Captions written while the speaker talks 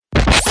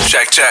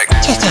Check.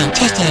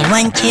 Testing,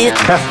 1, 2.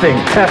 Testing.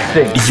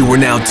 You are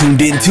now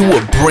tuned into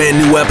a brand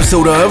new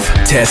episode of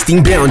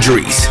Testing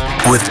Boundaries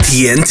with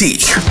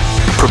TNT.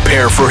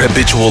 Prepare for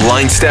habitual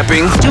line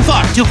stepping. Too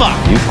far.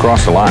 You've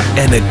crossed the line.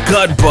 And a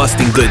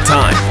gut-busting good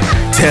time.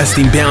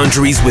 Testing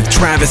Boundaries with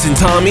Travis and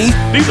Tommy.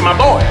 These are my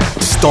boys.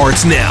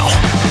 Starts now.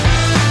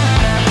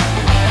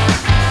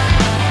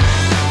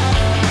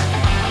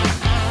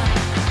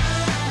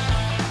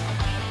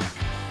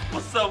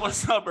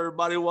 What's up,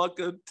 everybody?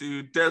 Welcome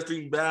to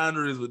Testing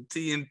Boundaries with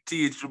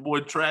TNT. It's your boy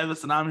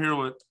Travis, and I'm here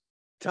with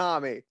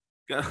Tommy.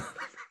 Just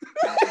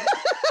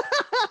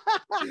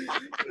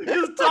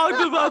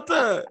talked about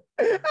that.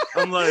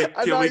 I'm like,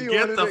 can we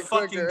get the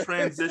fucking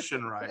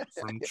transition right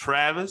from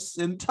Travis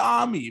and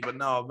Tommy? But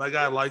no, my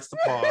guy likes to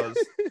pause.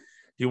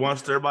 He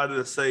wants everybody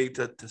to say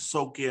to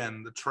soak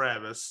in the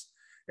Travis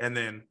and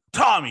then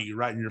Tommy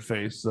right in your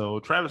face. So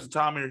Travis and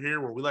Tommy are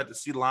here where we like to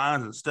see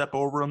lines and step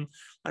over them,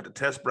 like to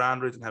test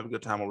boundaries and have a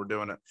good time while we're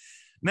doing it.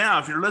 Now,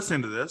 if you're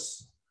listening to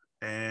this,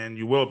 and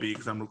you will be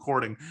because I'm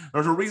recording,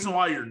 there's a reason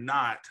why you're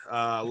not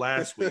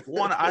last week.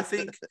 One, I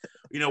think,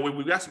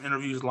 we've got some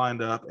interviews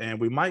lined up, and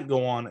we might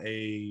go on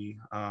a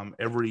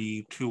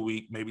every 2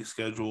 week maybe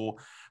schedule,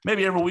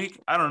 maybe every week.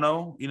 I don't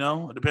know.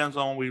 It depends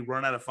on when we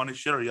run out of funny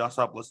shit or y'all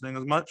stop listening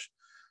as much.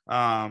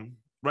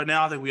 Right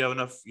now, I think we have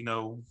enough,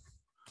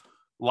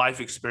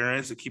 life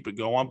experience to keep it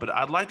going, but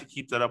I'd like to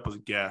keep that up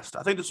with guests.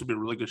 I think this would be a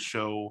really good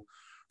show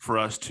for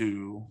us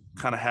to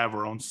kind of have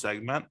our own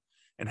segment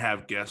and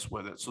have guests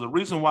with it. So the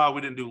reason why we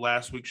didn't do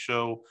last week's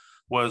show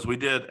was we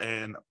did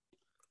and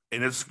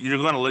it's you're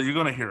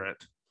gonna hear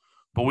it,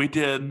 but we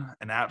did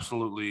an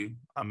absolutely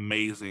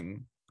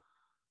amazing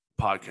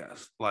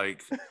podcast.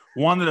 Like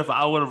one that if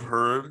I would have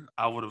heard,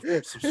 I would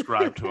have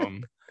subscribed to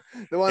him.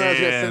 The one that's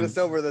gonna send us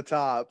over the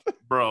top.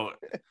 Bro,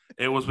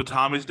 it was with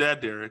Tommy's dad,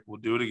 Derek.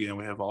 We'll do it again.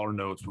 We have all our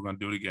notes. We're gonna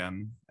do it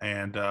again.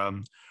 And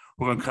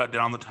we're going to cut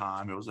down the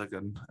time. It was like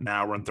an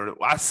hour and 30.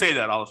 Well, I say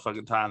that all the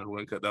fucking time that we're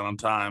going to cut down on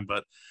time,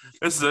 but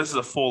this is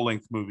a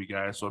full-length movie,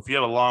 guys. So if you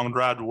have a long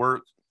drive to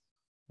work,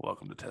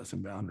 welcome to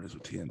Testing Boundaries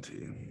with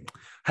TNT.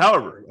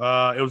 However,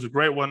 it was a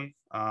great one.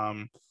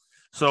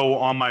 So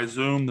on my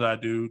Zoom that I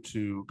do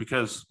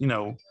because,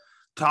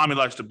 Tommy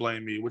likes to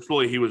blame me, which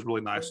really he was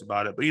really nice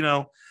about it. But,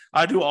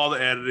 I do all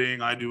the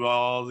editing. I do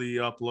all the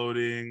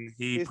uploading.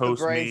 He's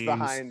posts memes.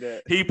 Behind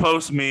it. He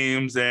posts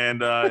memes,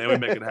 and we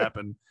make it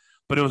happen.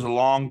 But it was a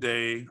long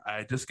day.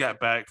 I just got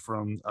back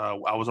from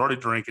I was already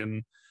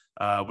drinking.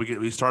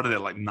 We started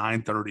at like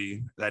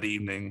 9:30 that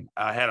evening.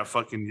 I had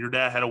your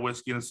dad had a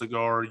whiskey and a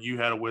cigar. You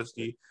had a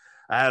whiskey.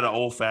 I had an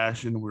old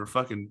fashioned. We were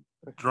fucking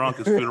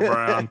drunk as Scooter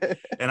Brown.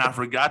 And I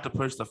forgot to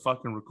push the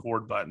fucking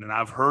record button. And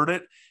I've heard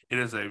it. It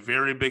is a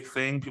very big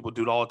thing. People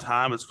do it all the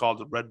time. It's called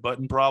the red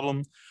button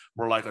problem,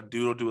 where like a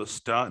dude will do a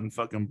stunt and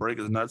fucking break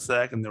his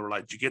nutsack. And they were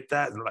like, "Did you get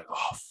that?" And they're like,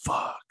 "Oh,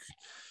 fuck.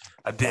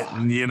 I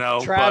didn't,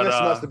 Travis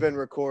must have been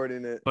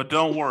recording it. But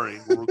don't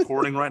worry. We're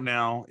recording right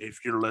now.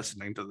 If you're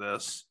listening to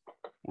this,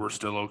 we're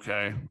still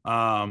okay.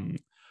 Don't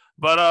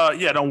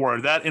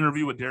worry. That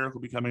interview with Derek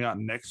will be coming out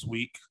next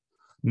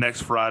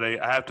Friday.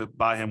 I have to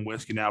buy him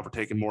whiskey now for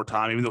taking more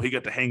time, even though he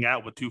got to hang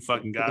out with two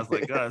fucking guys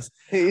like us.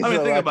 Think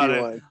about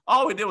it.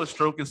 All we did was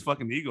stroke his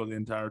fucking ego the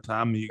entire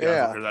time. You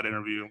guys will hear that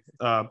interview.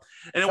 And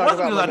it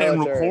wasn't because I didn't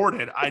record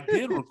it. I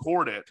did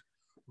record it,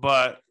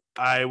 but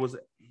I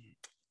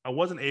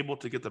wasn't able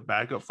to get the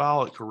backup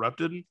file. It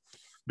corrupted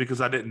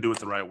because I didn't do it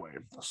the right way.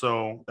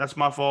 So that's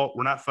my fault.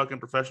 We're not fucking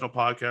professional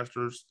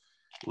podcasters.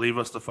 Leave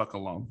us the fuck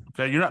alone.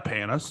 Okay. You're not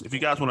paying us. If you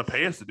guys want to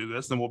pay us to do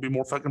this, then we'll be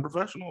more fucking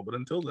professional. But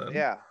until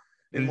then,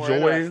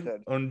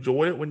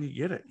 enjoy it when you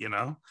get it,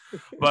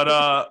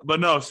 but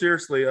no,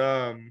 seriously.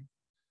 I'm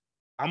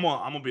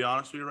gonna be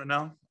honest with you right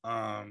now.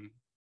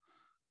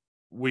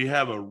 We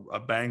have a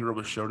banger of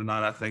a show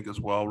tonight, I think, as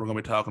well. We're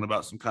gonna be talking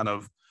about some kind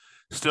of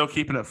still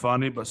keeping it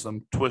funny, but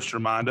some twist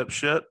your mind up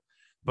shit.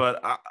 But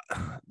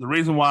the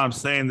reason why I'm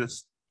saying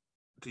this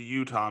to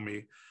you,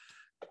 Tommy,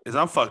 is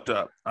I'm fucked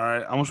up. All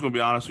right. I'm just going to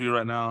be honest with you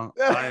right now.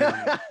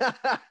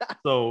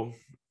 So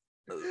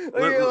look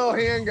at your little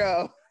hand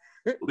go.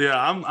 Yeah,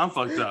 I'm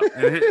fucked up.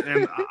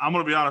 And I'm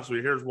going to be honest with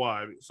you. Here's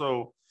why.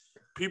 So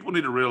people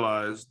need to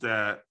realize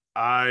that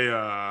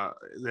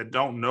that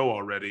don't know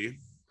already,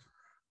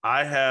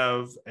 I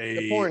have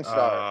a porn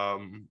star.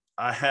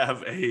 I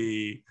have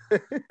a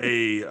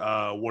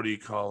what do you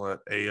call it?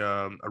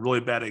 A really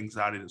bad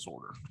anxiety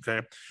disorder.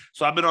 Okay.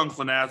 So I've been on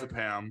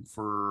clonazepam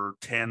for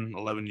 10,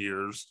 11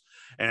 years.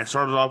 And it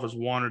started off as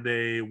one a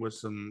day with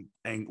some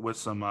what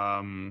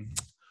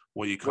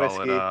do you call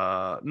whiskey.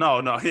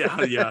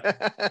 it? Yeah.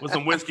 With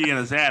some whiskey and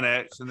a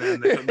Xanax. And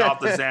then they took me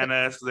off the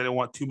Xanax because they didn't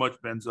want too much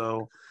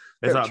benzo.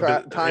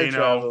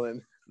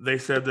 Traveling. They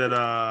said that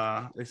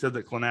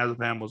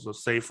clonazepam was a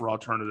safer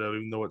alternative,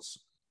 even though it's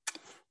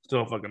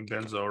still fucking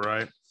benzo,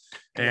 right?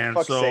 And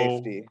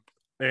safety.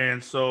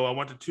 And so I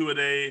went to 2 a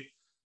day,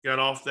 got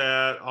off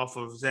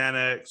of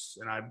Xanax,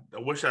 and I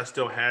wish I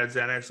still had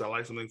Xanax. I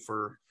like something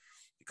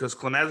because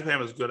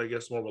clonazepam is good, I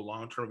guess, more of a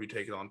long term if you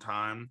take it on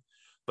time.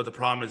 But the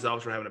problem is I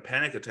was having a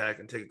panic attack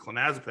and taking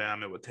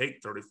clonazepam, it would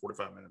take 30,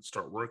 45 minutes to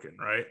start working,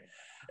 right?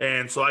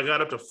 And so I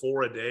got up to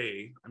 4 a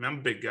day. I mean, I'm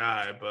a big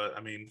guy, but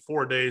I mean,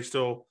 4 a day is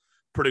still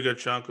pretty good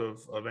chunk of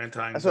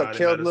anti-anxiety That's what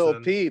killed medicine.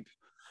 Lil Peep.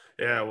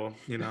 Yeah, well,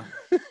 you know.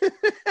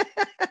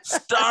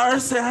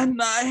 Stars at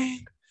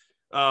night.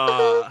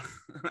 But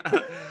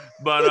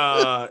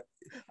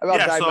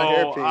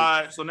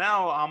yeah, so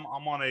now I'm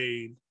on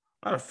a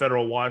not a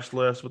federal watch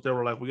list, but they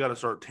were like, we got to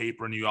start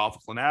tapering you off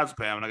of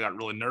clonazepam, and I got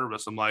really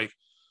nervous. I'm like,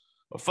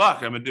 well,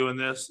 fuck, I've been doing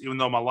this even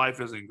though my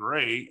life isn't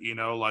great,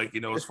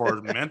 as far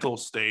as mental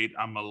state,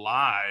 I'm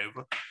alive.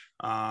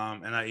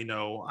 And I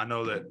know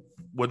that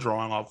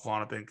withdrawing off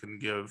Klonopin can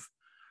give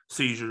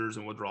seizures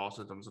and withdrawal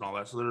symptoms and all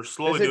that. So they're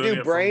slowly does it doing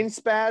do brain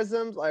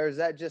spasms, or is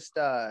that just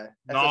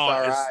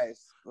SSRIs?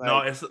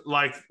 No, it's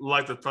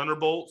like the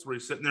Thunderbolts where you're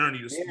sitting there and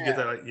you just get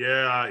that, like,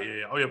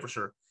 yeah. Oh yeah, for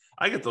sure.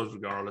 I get those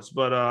regardless,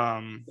 but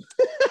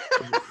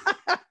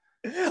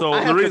so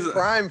I the reason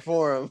prime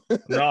for them.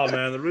 No,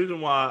 man, the reason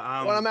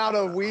why when I'm out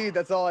of weed,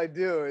 that's all I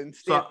do, and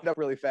stand up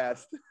really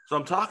fast. So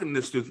I'm talking to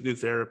this new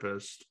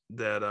therapist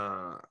that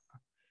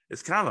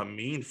it's kind of a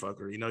mean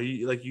fucker.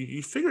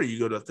 You figure you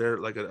go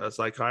to a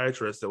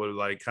psychiatrist that would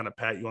like kind of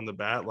pat you on the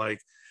back,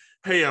 like,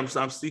 hey, I'm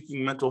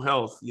seeking mental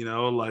health,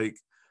 like,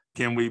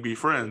 can we be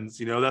friends?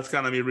 That's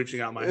kind of me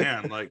reaching out my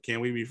hand, like, can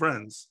we be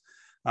friends?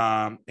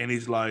 And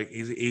he's like,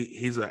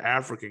 he's an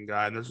African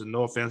guy, and this is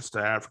no offense to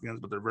Africans,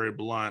 but they're very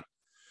blunt.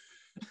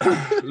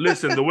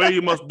 Listen, the way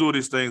you must do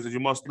these things is you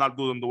must not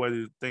do them the way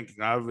you're thinking.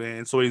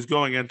 And so he's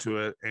going into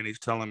it, and he's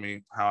telling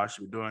me how I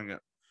should be doing it.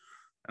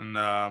 And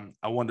I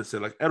wanted to say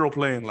like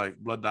aeroplane, like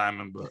Blood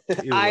Diamond, but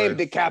I am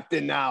the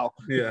captain now.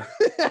 Yeah,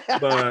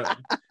 but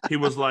he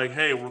was like,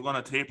 "Hey, we're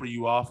gonna taper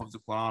you off of the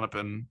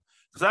Klonopin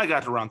because I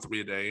got to around 3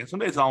 a day, and some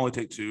days I only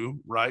take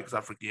 2, right? Because I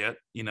forget,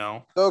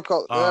 So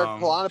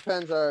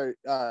Klonopins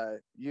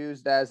are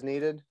used as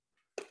needed.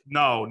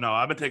 No,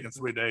 I've been taking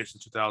 3 days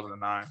since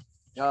 2009.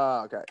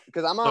 Oh, okay.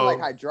 Because I'm on like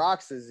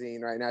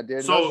hydroxyzine right now,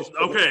 dude. So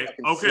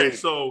okay.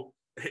 So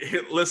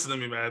listen to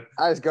me, man.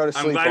 I just go to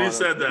sleep. I'm glad you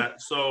said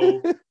that.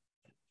 So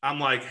I'm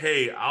like,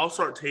 hey, I'll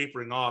start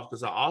tapering off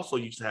because I also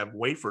used to have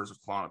wafers of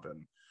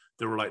Klonopin.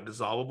 They were like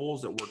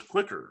dissolvables that worked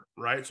quicker,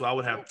 right? So I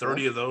would have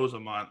 30 of those a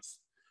month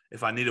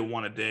if I needed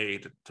 1 a day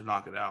to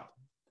knock it out.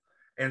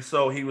 And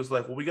so he was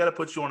like, well, we got to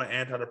put you on an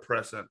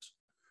antidepressant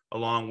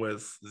along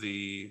with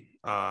the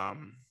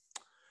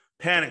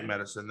panic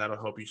medicine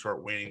that'll help you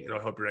start waning.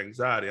 It'll help your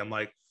anxiety. I'm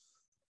like,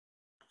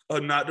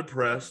 I'm not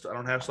depressed. I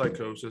don't have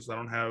psychosis. I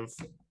don't have,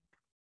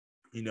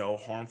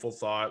 harmful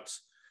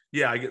thoughts.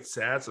 Yeah, I get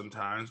sad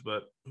sometimes,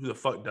 but who the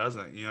fuck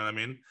doesn't? You know what I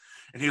mean?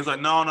 And he was like,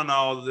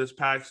 no, this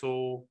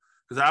Paxil,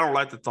 because I don't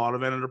like the thought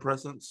of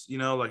antidepressants,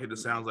 like it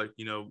just sounds like,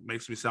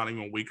 makes me sound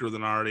even weaker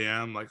than I already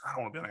am. Like, I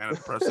don't want to be on an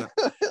antidepressant.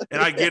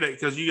 And I get it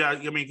because you guys,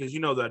 because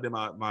that I did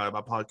my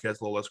podcast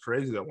a little less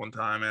crazy that one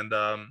time.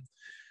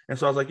 And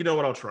so I was like, you know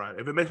what? I'll try it.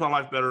 If it makes my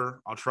life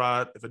better, I'll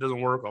try it. If it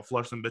doesn't work, I'll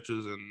flush some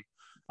bitches and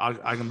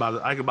I can buy the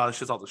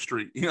shits off the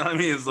street. You know what I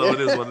mean? So it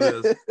is what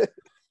it is.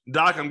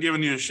 Doc, I'm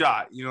giving you a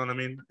shot. You know what I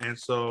mean? And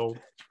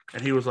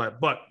he was like,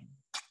 but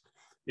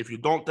if you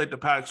don't take the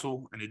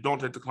Paxil and you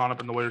don't take the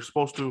Klonopin the way you're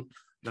supposed to,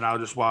 then I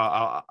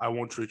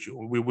won't treat you.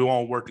 We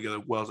won't work together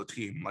well as a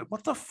team. I'm like,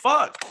 what the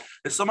fuck?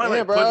 Did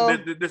somebody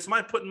did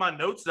somebody put in my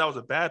notes that I was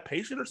a bad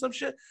patient or some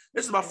shit?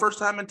 This is my first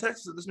time in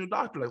Texas with this new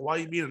doctor. Like, why are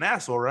you being an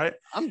asshole, right?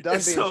 I'm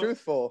done being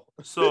truthful.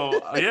 So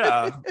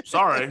yeah,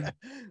 sorry.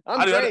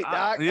 I'm great,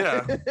 Doc.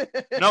 Yeah.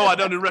 No, I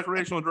don't do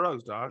recreational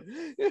drugs, Doc.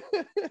 Is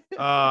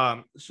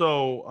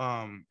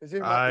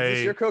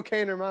this your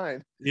cocaine or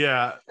mine?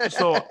 Yeah.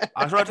 So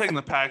I started taking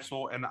the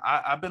Paxil, and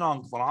I've been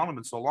on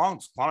Klonopin so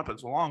long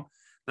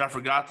that I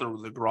forgot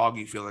the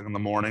groggy feeling in the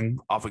morning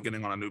off of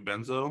getting on a new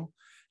benzo,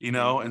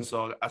 and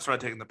so I started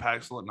taking the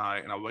Paxil at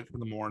night, and I wake up in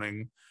the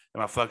morning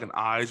and my fucking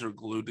eyes are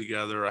glued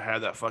together. I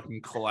had that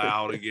fucking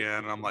cloud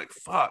again, and I'm like,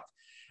 fuck.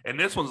 And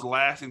this one's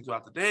lasting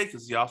throughout the day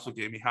because he also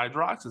gave me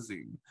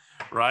hydroxyzine,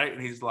 right?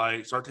 And he's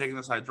like, start taking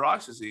this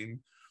hydroxyzine,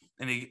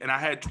 and I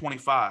had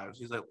 25s.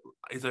 He's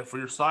like, for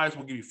your size,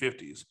 we'll give you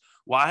 50s.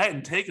 Well, I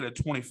hadn't taken a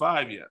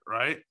 25 yet,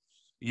 right?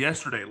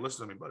 Yesterday,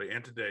 listen to me, buddy,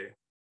 and today.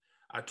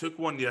 I took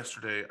one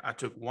yesterday. I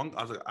took one.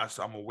 I was like, I'm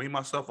going to wean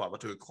myself up. I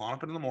took a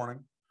Klonopin in the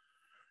morning.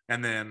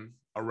 And then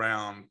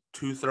around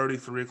 2:30,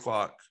 3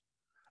 o'clock,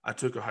 I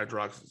took a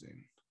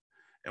hydroxyzine.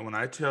 And when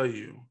I tell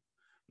you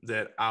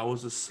that I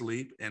was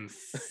asleep in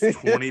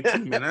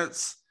 22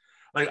 minutes,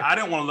 like, I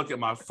didn't want to look at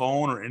my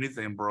phone or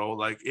anything, bro.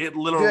 Like, it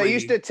literally. Dude, I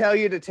used to tell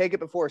you to take it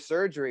before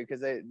surgery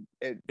because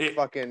it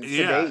fucking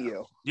sedate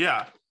you.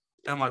 Yeah.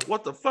 And I'm like,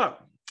 what the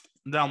fuck?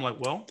 And then I'm like,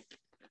 well,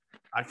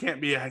 I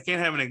can't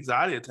have an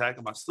anxiety attack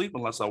in my sleep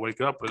unless I wake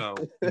up, from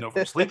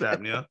sleep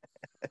apnea.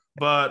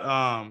 But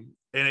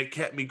and it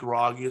kept me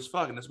groggy as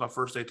fuck. And this is my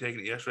first day taking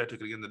it. Yesterday I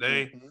took it again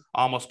today. Mm-hmm.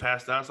 Almost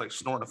passed out. It's like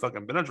snorting a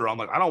fucking Benadryl. I'm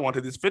like, I don't want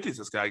to take these 50s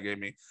this guy gave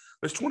me.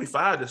 There's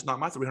 25. That's not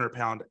my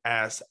 300-pound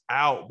ass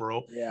out,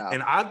 bro. Yeah.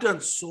 And I've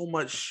done so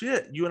much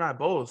shit. You and I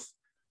both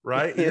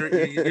right?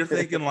 You're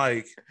thinking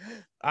like,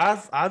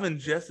 I've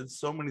ingested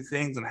so many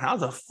things, and how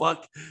the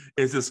fuck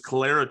is this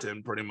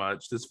Claritin? Pretty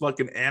much this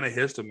fucking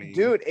antihistamine,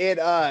 dude. It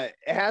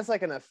has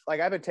like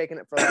I've been taking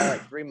it for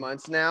like 3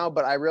 months now,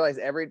 but I realize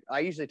I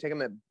usually take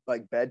them at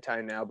like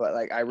bedtime now, but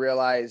like I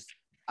realized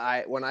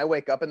when I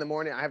wake up in the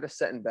morning, I have to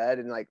sit in bed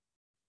and like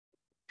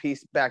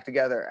piece back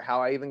together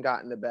how I even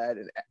got into bed,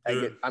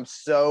 and I'm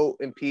so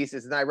in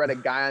pieces. And I read a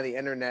guy on the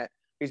internet.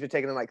 He's been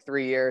taking them like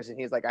 3 years, and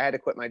he's like, I had to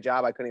quit my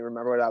job. I couldn't even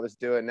remember what I was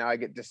doing. Now I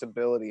get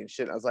disability and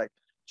shit. I was like,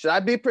 should I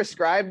be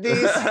prescribed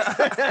these?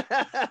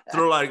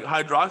 They're like,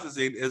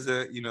 hydroxyzine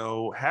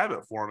isn't,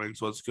 habit forming,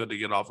 so it's good to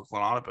get off of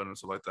Klonopin and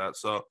stuff like that.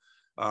 So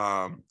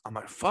I'm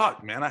like,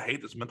 fuck, man, I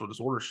hate this mental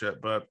disorder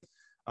shit. But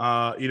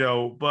I'm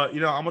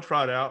gonna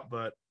try it out.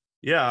 But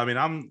yeah, I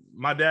mean,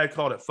 my dad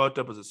called it fucked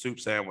up as a soup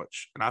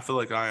sandwich, and I feel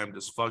like I am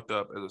just fucked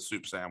up as a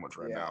soup sandwich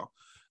right now.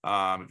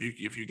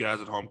 If you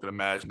guys at home can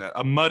imagine that,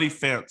 a muddy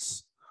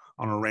fence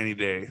on a rainy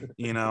day,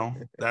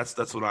 that's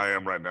what I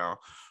am right now.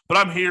 But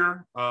I'm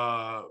here.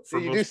 For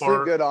you do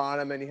sleep good on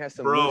him, and he has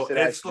some lucid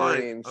ass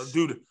dreams.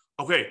 Dude.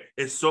 Okay,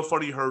 it's so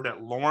funny you heard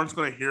that. Lauren's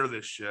gonna hear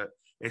this shit,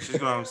 and she's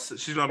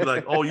gonna be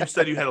like, "Oh, you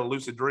said you had a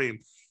lucid dream."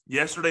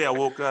 Yesterday, I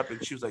woke up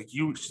and she's like,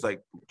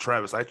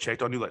 Travis, I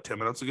checked on you like 10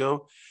 minutes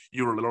ago.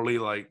 You were literally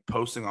like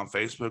posting on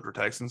Facebook or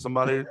texting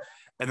somebody.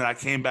 And then I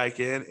came back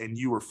in and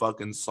you were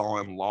fucking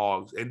sawing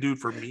logs. And dude,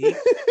 for me,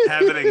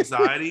 having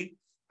anxiety,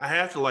 I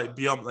have to like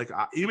be on, like,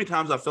 even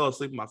times I fell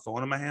asleep with my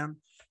phone in my hand,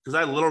 because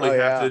I literally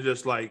have to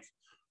just like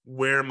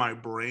wear my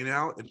brain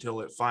out until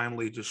it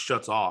finally just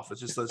shuts off.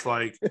 It's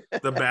like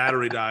the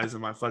battery dies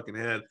in my fucking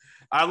head.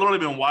 I've literally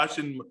been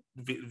watching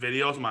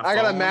videos on my phone. I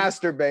gotta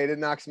masturbate. It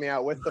knocks me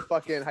out with the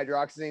fucking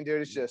hydroxyzine,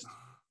 dude. It's just,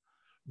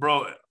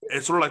 bro,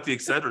 it's sort of like the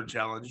Excedrin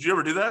challenge. Did you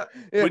ever do that?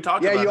 Yeah, we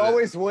talked about it. Yeah, you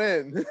always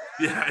win.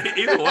 Yeah,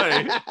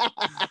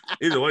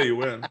 either way, you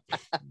win.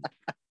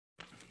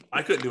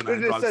 I couldn't do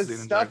an hydroxyzine.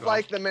 Does stuff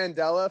like the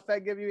Mandela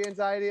effect give you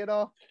anxiety at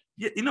all?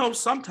 Yeah,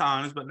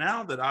 sometimes, but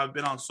now that I've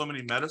been on so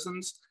many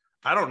medicines,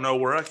 I don't know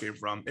where I came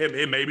from.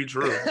 It may be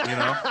true,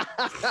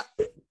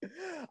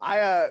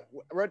 I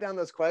wrote down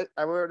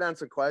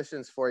some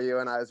questions for you,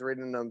 and I was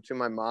reading them to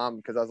my mom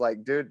because I was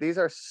like, dude, these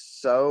are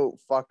so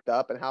fucked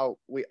up, and how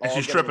we all. And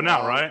she's tripping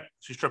out, right?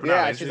 She's tripping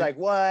out. Yeah, she's like,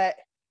 what?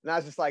 And I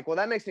was just like, well,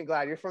 that makes me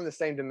glad you're from the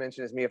same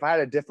dimension as me. If I had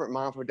a different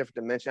mom from a different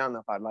dimension, I don't know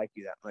if I'd like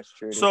you that much,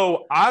 Trudy.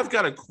 So I've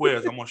got a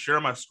quiz. I'm gonna share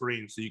my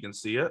screen so you can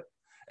see it,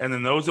 and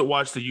then those that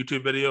watch the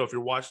YouTube video, if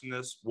you're watching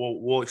this,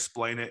 we'll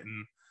explain it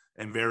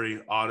and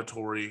very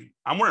auditory.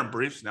 I'm wearing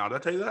briefs now. Did I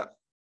tell you that?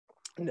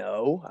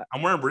 No.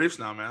 I'm wearing briefs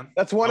now, man.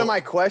 That's one of my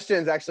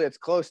questions. Actually, it's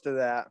close to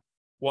that.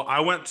 Well, I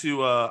went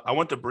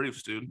to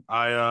briefs, dude.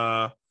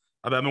 I've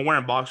been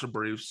wearing boxer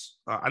briefs.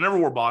 I never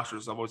wore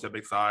boxers. I've always had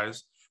big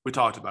thighs. We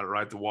talked about it,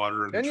 right? The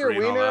water and Didn't the tree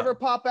your and all wiener that. ever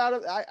pop out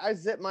of? I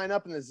zipped mine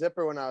up in the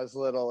zipper when I was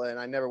little, and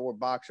I never wore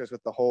boxers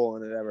with the hole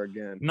in it ever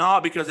again. No,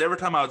 because every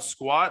time I would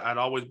squat, I'd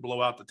always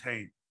blow out the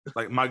taint.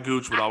 Like my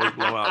gooch would always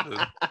blow out, dude.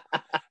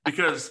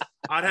 Because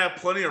I'd have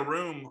plenty of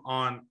room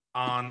on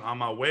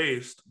my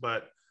waist,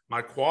 but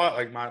my quad,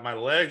 like my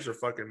legs are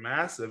fucking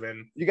massive,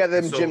 and you got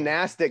them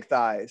gymnastic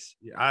thighs.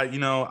 Yeah,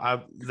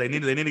 they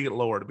need to get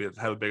lower to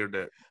have a bigger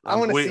dick. I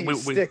want to see you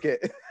stick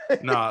it.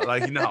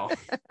 No,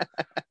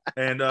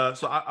 And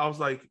so I was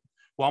like,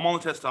 well, I'm on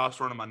the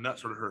testosterone, and my nuts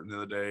started hurting the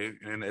other day,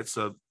 and it's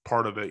a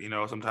part of it.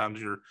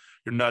 Sometimes your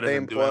nut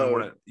isn't doing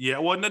what it. Yeah,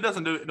 well, it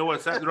doesn't do it. No,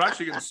 they're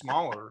actually getting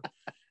smaller,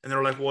 and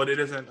they're like, well, it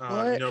isn't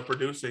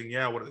producing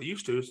what it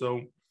used to.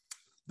 So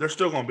they're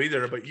still going to be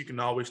there, but you can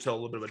always tell a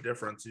little bit of a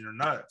difference in your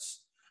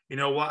nuts.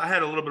 I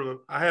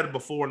had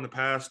before in the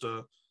past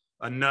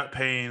a nut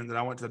pain that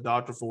I went to the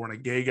doctor for, and a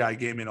gay guy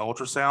gave me an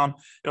ultrasound.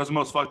 It was the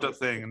most fucked up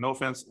thing. And no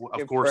offense,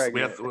 of course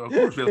we have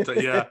to,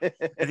 yeah.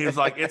 And he was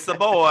like, "It's the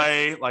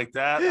boy," like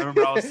that. I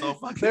remember I was so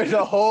fucking. There's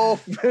a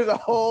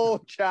whole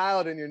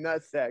child in your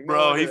nutsack,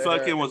 bro. He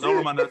fucking was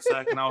over my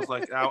nutsack, and I was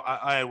like,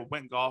 I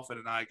went golfing,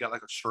 and I got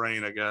like a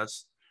strain, I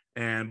guess,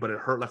 but it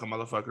hurt like a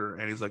motherfucker.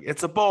 And he's like,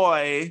 "It's a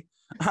boy."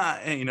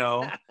 And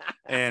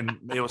and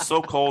it was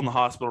so cold in the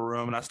hospital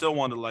room, and I still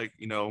wanted to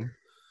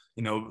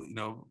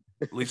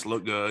at least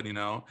look good,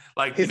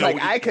 like he's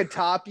like, I could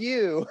top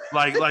you,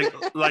 like when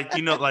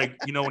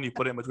you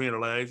put it in between your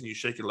legs and you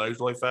shake your legs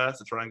really fast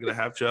to try and get a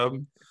half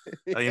chub,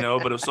 but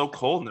it was so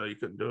cold in there you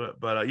couldn't do it.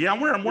 But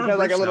I'm wearing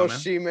like a little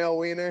she-male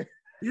wiener.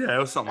 Yeah, it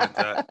was something like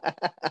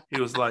that.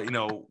 He was like,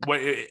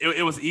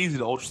 it was easy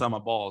to ultrasound my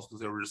balls because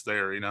they were just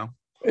there,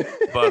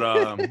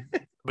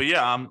 But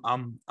yeah,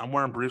 I'm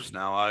wearing briefs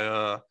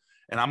now.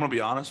 And I'm gonna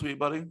be honest with you,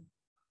 buddy.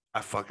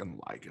 I fucking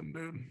like him,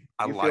 dude.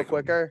 You feel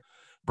quicker,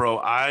 bro.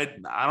 I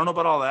don't know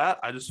about all that.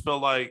 I just feel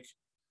like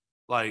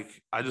I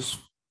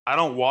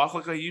don't walk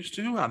like I used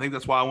to. I think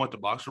that's why I went to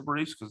boxer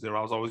briefs, because I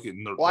was always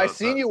getting the. Well, I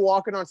seen you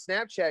walking on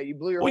Snapchat. You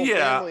blew your whole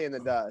family in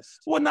the dust.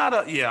 Well, I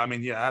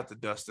have to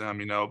dust them,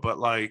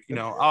 but I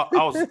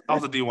was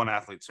a D1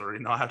 athlete, sir.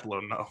 I have to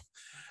let them know.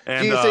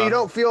 And so you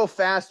don't feel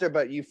faster,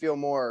 but you feel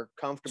more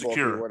comfortable.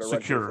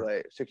 Secure.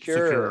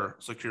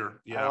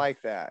 Yeah, I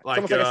like that.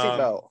 it's almost like a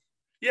seatbelt.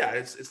 Yeah,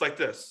 it's like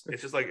this.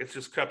 It's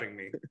just cupping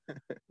me.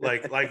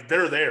 Like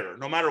they're there.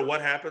 No matter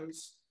what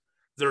happens,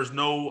 there's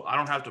no. I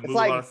don't have to move a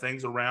lot of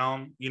things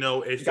around. You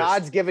know, it's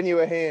God's giving you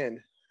a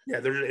hand. Yeah,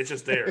 it's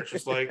just there. It's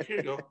just like, here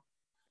you go.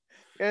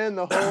 In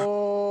the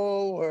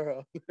whole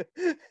world.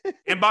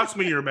 Inbox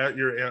me your what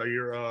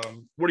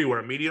do you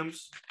wear?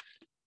 Mediums?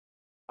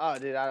 Oh,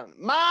 dude, I don't.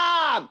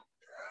 Mom.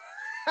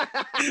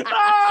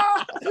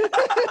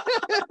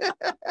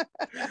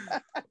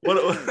 What?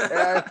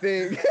 I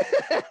think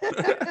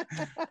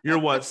You're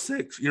what,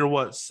 6? You're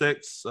what,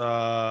 6? 2?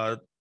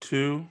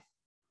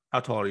 How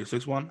tall are you?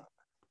 6'1"?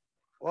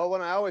 Well,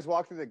 when I always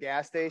walk through the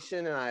gas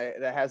station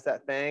and that has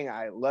that thing,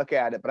 I look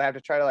at it, but I have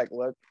to try to like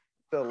look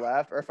to the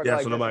left, or if I go like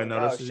so this, nobody I'm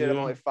notices oh shit, you. I'm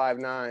only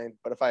 5'9".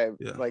 But if I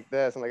like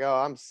this, I'm like, oh,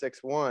 I'm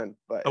 6'1".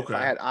 But if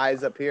I had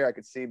eyes up here, I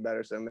could see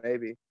better. So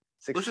maybe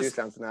 6'2"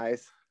 sounds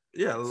nice.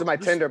 Yeah. So my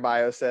Tinder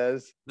bio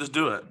says. Just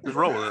do it. Just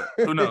roll with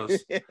it. Who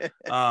knows?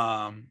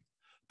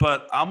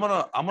 But I'm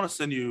gonna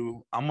send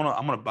you. I'm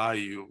gonna buy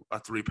you a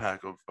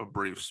 3-pack of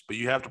briefs, but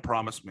you have to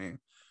promise me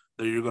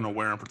that you're gonna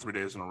wear them for 3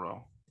 days in a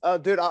row. Oh,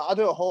 dude, I'll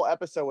do a whole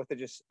episode with it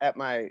just at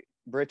my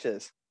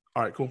britches.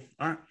 All right, cool.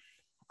 All right,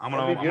 I'm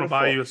gonna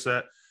buy you a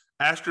set.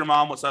 Ask your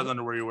mom what size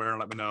underwear you wear and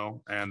let me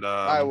know. And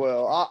I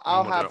will.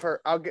 I'll have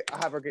her. I'll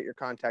have her get your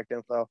contact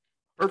info.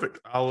 Perfect.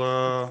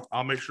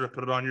 I'll make sure to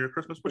put it on your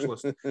Christmas wish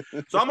list.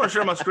 So I'm gonna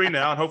share my screen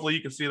now, and hopefully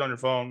you can see it on your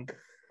phone.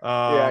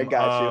 Yeah, I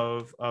got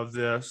you. Of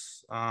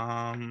this.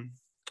 Can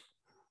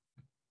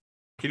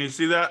you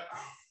see that?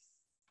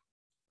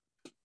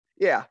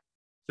 Yeah.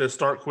 It says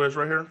start quiz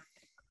right here.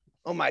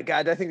 Oh my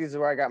God, I think this is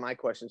where I got my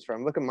questions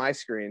from. Look at my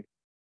screen.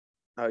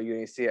 Oh, you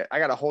didn't see it. I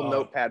got a whole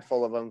notepad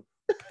full of them.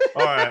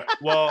 All right.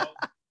 Well,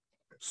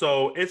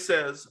 so it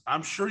says,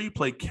 I'm sure you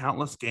play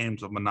countless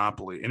games of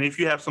Monopoly. And if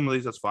you have some of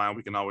these, that's fine.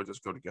 We can always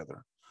just go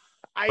together.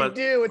 I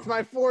do. It's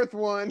my 4th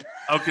one.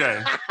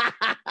 Okay.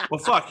 Well,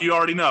 fuck, you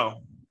already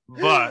know.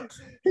 But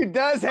he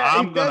doesn't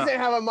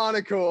have a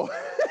monocle.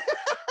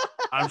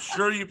 I'm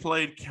sure you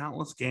played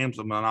countless games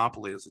of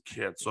Monopoly as a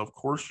kid. So of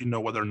course you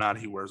know whether or not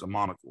he wears a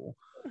monocle.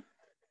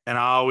 And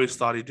I always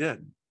thought he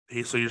did.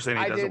 So you're saying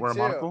he doesn't wear a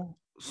monocle?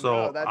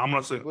 So no, I'm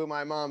gonna say blew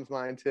my mom's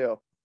mind too.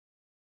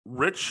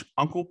 Rich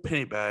Uncle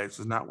Pennybags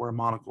does not wear a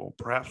monocle.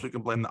 Perhaps we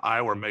can blame the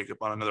eyewear makeup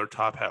on another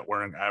top hat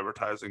wearing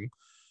advertising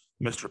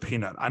Mr.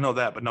 Peanut. I know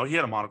that, but no, he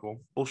had a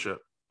monocle. Bullshit.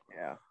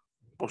 Yeah.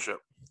 Bullshit.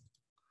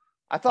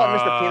 I thought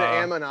Mr. Peanut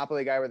and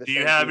Monopoly guy were the same. Do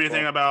you have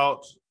anything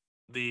about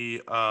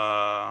the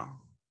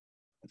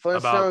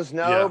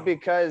Flintstones?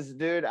 Because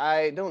dude,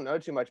 I don't know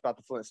too much about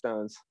the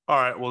Flintstones. All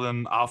right, well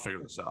then I'll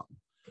figure this out.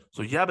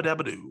 So Yabba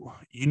Dabba Doo,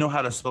 you know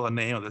how to spell the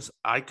name of this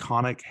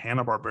iconic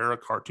Hanna-Barbera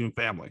cartoon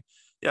family.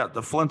 Yeah,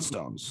 the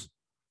Flintstones.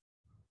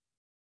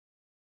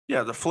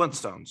 Yeah, the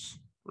Flintstones.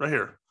 Right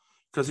here.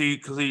 Because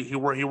he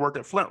worked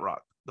at Flint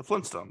Rock. The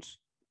Flintstones.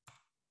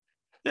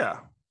 Yeah.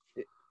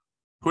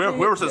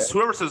 Whoever says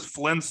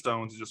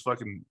Flintstones is just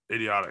fucking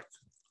idiotic.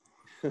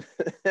 In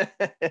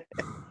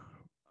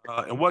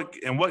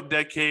what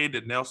decade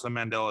did Nelson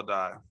Mandela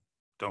die?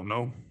 Don't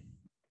know.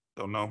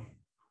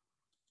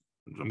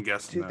 I'm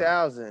guessing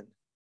 2000.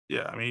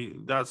 Yeah, I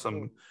mean that's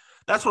where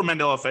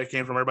Mandela effect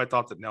came from. Everybody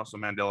thought that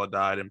Nelson Mandela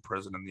died in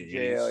prison in the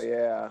 80s.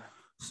 Yeah.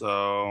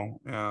 So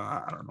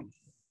I don't know.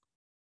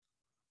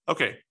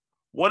 Okay,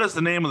 what is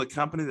the name of the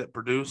company that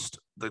produced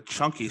the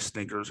chunky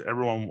sneakers?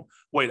 Everyone,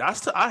 wait, I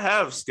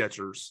have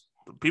Skechers.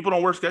 People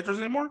don't wear Skechers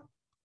anymore.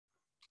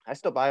 I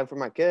still buy them for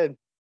my kid.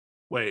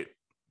 Wait,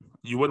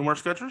 you wouldn't wear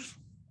Skechers?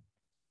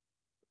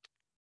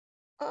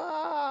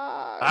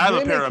 I have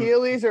a pair of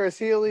Heelys, or is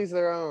Heelys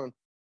their own?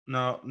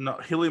 No,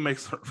 Healy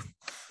makes her.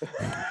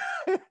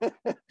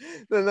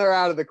 Then they're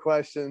out of the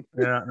question.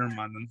 Yeah, never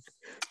mind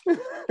then.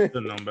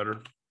 Didn't know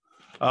better.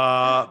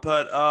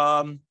 But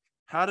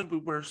how did we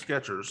wear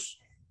Skechers?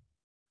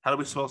 How do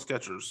we spell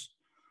Skechers?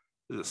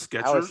 Is it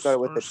Skechers? I would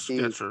start with the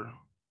Sketcher.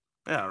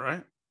 Yeah,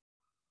 right.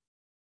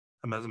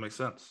 That doesn't make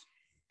sense.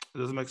 It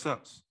doesn't make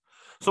sense.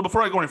 So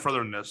before I go any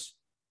further in this,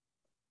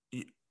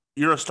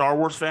 you're a Star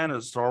Wars fan?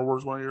 Is Star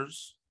Wars one of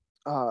yours?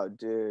 Oh,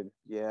 dude,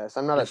 yes.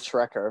 I'm not a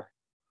Trekker.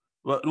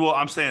 Well,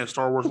 I'm saying, is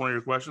Star Wars one of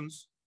your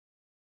questions?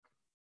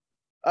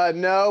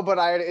 No, but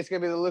it's gonna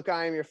be the Luke,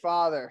 I am your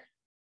father.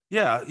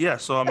 Yeah.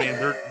 So I mean,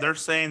 they're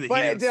saying that. But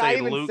he didn't did say I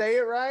even Luke. say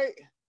it right?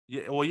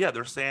 Yeah. Well, yeah.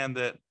 They're saying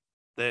that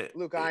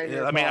Luke, I am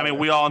your I mean, father.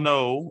 we all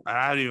know.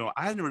 I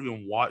never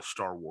even watched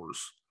Star Wars,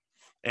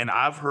 and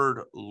I've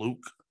heard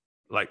Luke,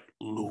 like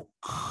Luke,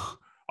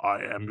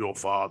 I am your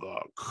father.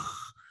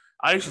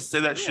 I used to say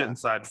that shit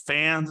inside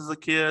fans as a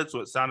kid, so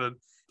it sounded,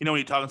 when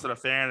you talk inside a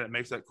fan, it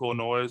makes that cool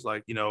noise,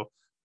 like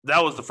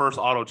that was the first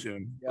auto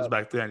tune. Was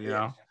back then, you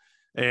know.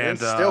 And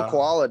it's still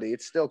quality.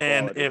 It's still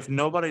quality. And if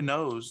nobody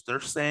knows, they're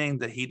saying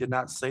that he did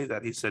not say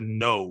that. He said,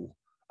 "No,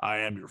 I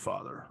am your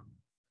father."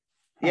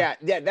 Yeah,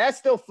 that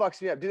still fucks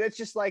me up, dude. That's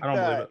just like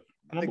the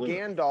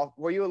Gandalf. It.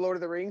 Were you a Lord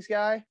of the Rings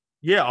guy?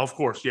 Yeah, of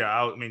course.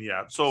 Yeah, I mean,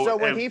 yeah. So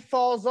when he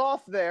falls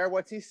off there,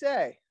 what's he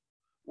say?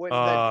 when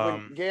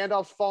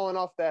Gandalf's falling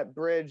off that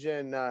bridge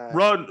and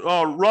run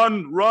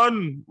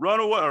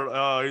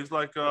away. He's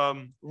like,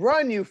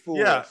 run, you fools.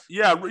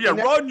 Yeah,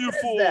 run, you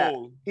fool. That.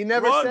 He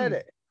never said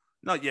it.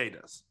 No, yeah, he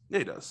does. Yeah,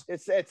 he does.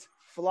 It's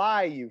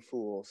fly, you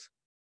fools.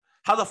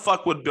 How the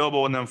fuck would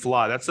Bilbo and them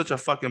fly? That's such a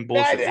fucking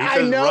bullshit.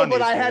 I know,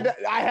 but I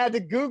had to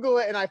Google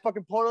it, and I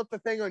fucking pulled up the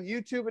thing on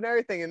YouTube and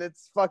everything, and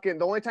it's fucking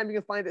the only time you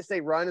can find it say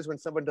run is when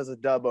someone does a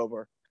dub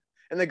over,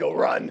 and they go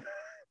run,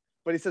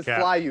 but he says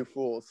fly, you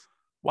fools.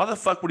 Why the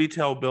fuck would he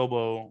tell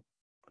Bilbo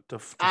to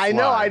fly? I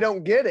know, I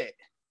don't get it.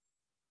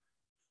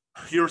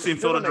 You ever seen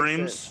Field of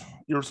Dreams?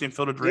 You ever seen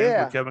Field of Dreams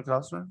with Kevin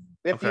Costner?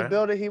 If you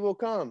build it, he will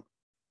come.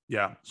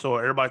 Yeah, so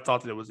everybody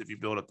thought that it was if you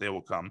build it, they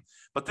will come.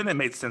 But then it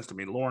made sense to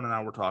me. Lauren and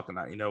I were talking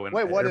that, And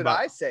wait, what did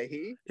I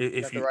say?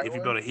 If you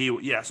build it, he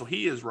so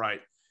he is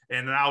right.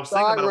 And then I was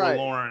thinking about it with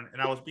Lauren,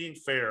 and I was being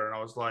fair, and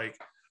I was like,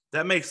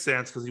 that makes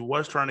sense because he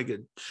was trying to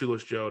get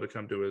Shoeless Joe to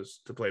come to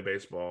play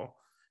baseball,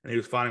 and he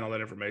was finding all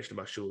that information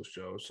about Shoeless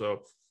Joe.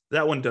 So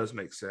that one does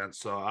make sense.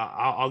 So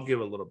I'll give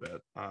a little bit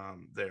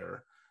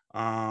there.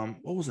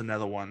 What was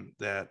another one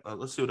that?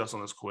 Let's see what else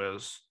on this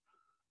quiz.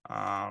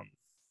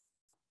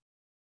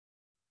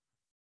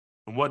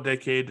 In what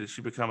decade did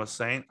she become a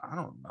saint? I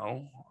don't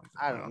know.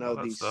 I don't know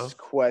these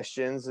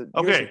questions.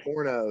 Okay.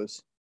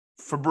 Pornos.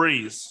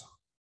 Febreze.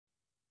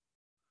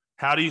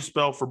 How do you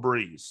spell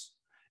Febreze?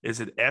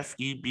 Is it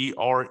F-E-B-R-E-E-Z-E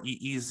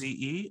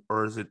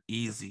or is it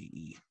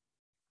E-Z-E?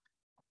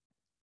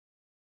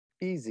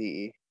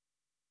 Easy.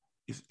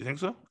 You think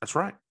so? That's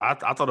right. I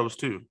thought it was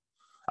 2.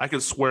 I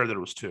could swear that it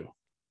was 2.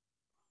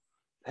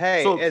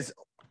 Hey,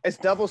 is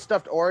double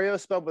stuffed Oreo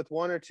spelled with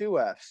 1 or 2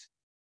 F's?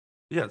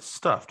 Yeah, it's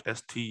stuffed.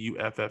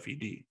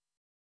 S-T-U-F-F-E-D.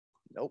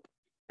 Nope.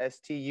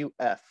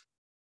 S-T-U-F.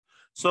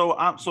 So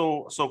I'm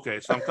okay.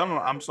 So I'm coming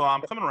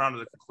around to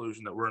the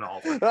conclusion that we're in an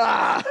alternate.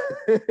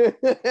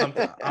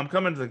 I'm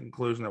coming to the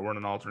conclusion that we're in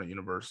an alternate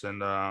universe,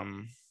 and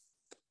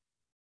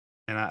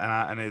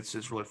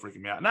it's really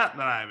freaking me out. Not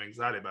that I have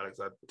anxiety about it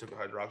because I took a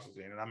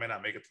hydroxyzine and I may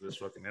not make it to this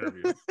fucking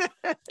interview.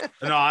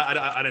 No,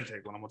 I didn't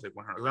take one. I'm gonna take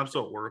one because I'm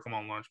still at work. I'm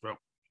on lunch, but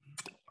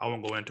I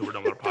won't go into it. We're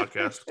done with our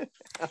podcast.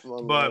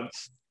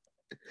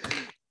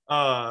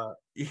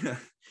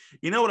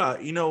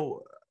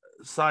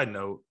 Side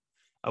note,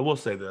 I will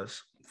say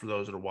this for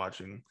those that are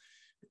watching.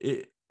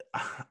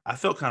 I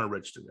felt kind of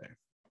rich today.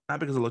 Not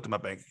because I looked at my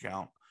bank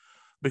account,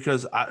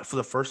 because for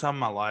the first time in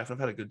my life, I've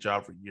had a good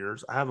job for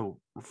years. I have a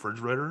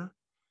refrigerator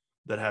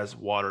that has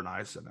water and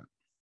ice in it.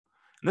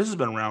 And this has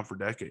been around for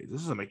decades.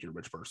 This doesn't make you a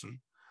rich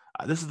person.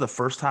 This is the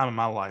first time in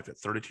my life at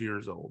 32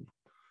 years old,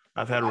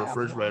 I've had a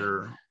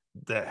refrigerator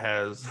that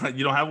has.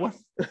 You don't have one?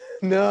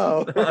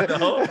 No.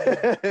 No?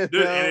 Dude,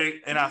 no.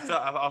 And I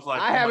was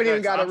like, I haven't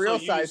even got a real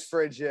size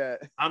fridge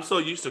yet. I'm so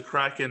used to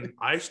cracking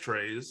ice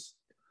trays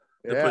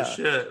to put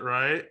shit,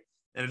 right?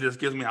 And it just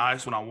gives me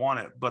ice when I want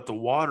it. But the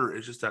water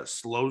is just that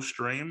slow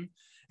stream.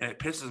 And it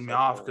pisses me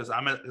off because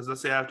let's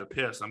say I have to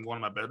piss. I'm going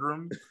to my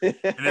bedroom.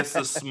 And it's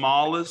the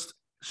smallest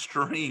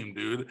stream,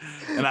 dude.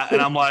 And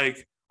I'm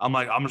like, I'm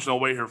just gonna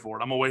wait here for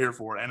it. I'm gonna wait here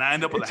for it, and I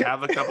end up with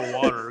half a cup of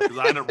water because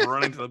I end up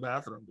running to the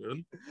bathroom,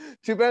 dude.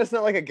 Too bad it's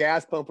not like a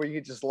gas pump where you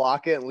can just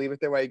lock it and leave it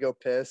there while you go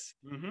piss.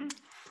 Mm-hmm.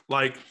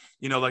 Like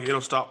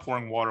it'll stop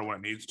pouring water when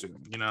it needs to.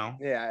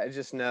 Yeah, it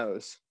just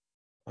knows.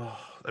 Oh,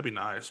 that'd be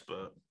nice,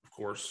 but of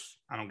course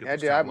I don't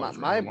get. Yeah, dude.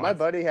 My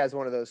buddy has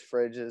one of those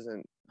fridges,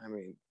 and I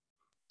mean,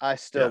 I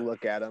still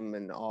look at them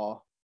in awe.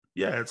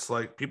 Yeah, it's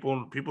like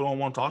people don't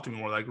want to talk to me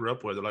more that I grew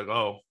up with. They're like,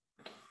 oh.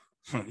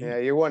 Yeah,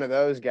 you're one of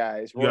those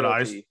guys. You got an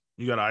ice?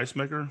 You got an ice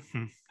maker?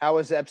 How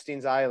was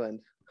Epstein's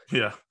Island?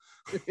 Yeah.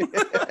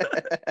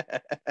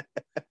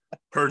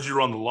 Heard you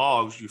were on the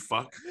logs, you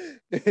fuck.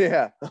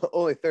 Yeah,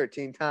 only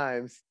 13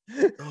 times.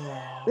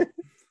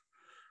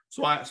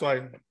 So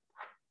I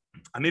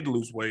need to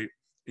lose weight,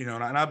 and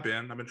I've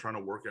been trying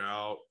to work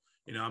out.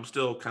 I'm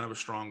still kind of a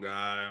strong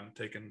guy. I'm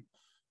taking,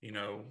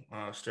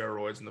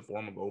 steroids in the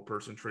form of old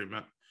person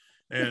treatment,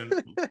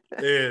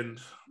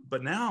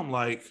 but now I'm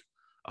like,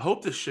 I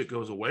hope this shit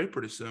goes away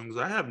pretty soon because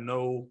I have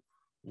no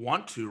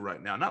want to right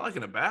now. Not like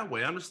in a bad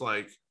way. I'm just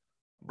like,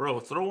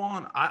 bro, throw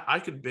on. I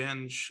could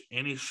binge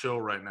any show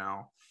right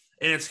now.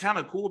 And it's kind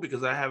of cool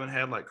because I haven't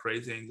had like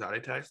crazy anxiety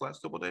attacks the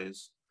last couple of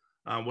days,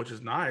 which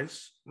is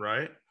nice,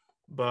 right?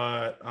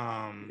 But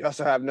you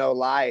also have no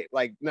light,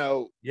 like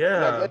no.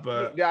 Yeah,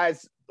 but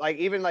guys, like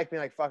even like me,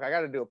 like fuck, I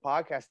got to do a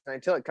podcast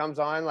until it comes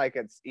on. Like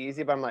it's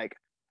easy, but I'm like,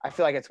 I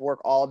feel like it's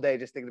work all day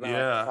just thinking about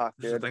like, fuck,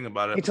 dude. Think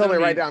about it. He told me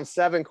to write down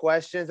 7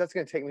 questions. That's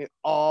gonna take me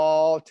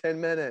all 10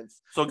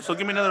 minutes. So give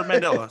me another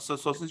Mandela. So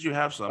since you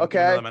have some,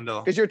 okay,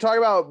 because you're talking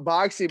about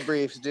boxy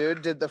briefs,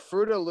 dude. Did the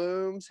Fruit of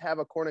Looms have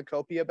a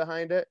cornucopia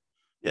behind it?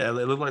 Yeah, it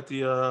looked like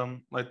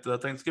the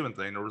Thanksgiving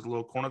thing. There was a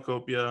little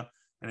cornucopia,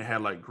 and it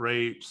had like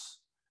grapes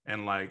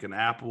and like an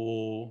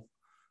apple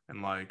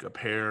and like a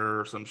pear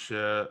or some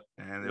shit,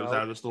 and it was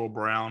out of this little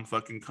brown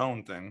fucking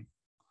cone thing.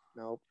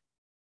 Nope.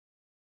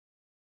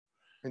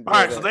 All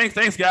right, so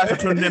thanks guys for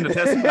tuning in to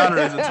Testing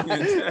Boundaries.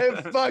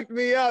 It fucked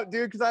me up,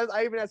 dude, because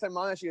I even asked my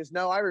mom, and she goes,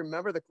 no, I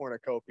remember the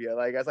cornucopia.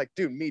 Like I was like,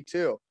 dude, me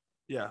too.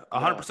 Yeah,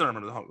 100%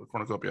 remember the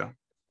cornucopia.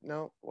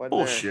 No, wasn't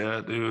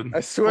bullshit, dude.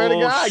 I swear to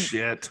God.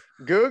 Shit.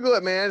 Google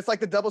it, man. It's like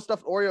the double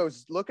stuffed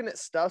Oreos. Looking at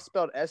stuff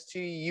spelled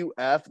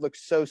STUF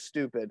looks so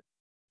stupid.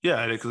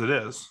 Yeah, because it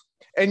is.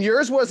 And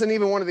yours wasn't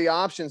even one of the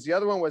options. The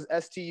other one was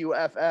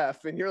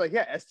STUFF, and you're like,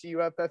 yeah,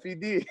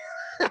 STUFFED.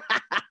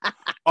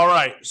 All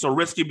right, so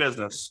Risky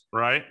Business,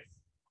 right?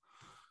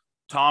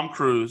 Tom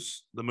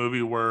Cruise, the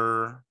movie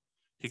where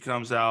he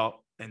comes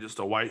out in just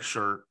a white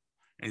shirt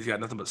and he's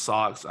got nothing but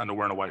socks,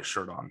 underwear, and a white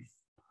shirt on.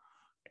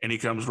 And he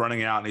comes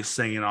running out and he's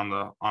singing on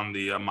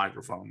the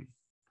microphone.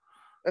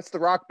 That's the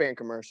Rock Band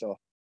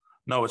commercial.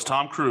 No, it's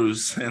Tom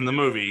Cruise in the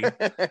movie.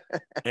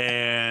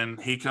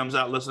 And he comes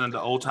out listening to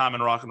Old Time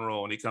and Rock and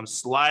Roll. And he comes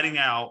sliding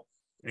out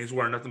and he's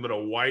wearing nothing but a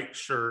white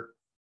shirt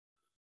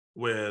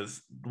with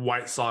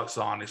white socks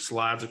on. He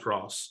slides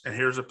across. And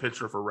here's a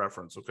picture for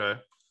reference, okay?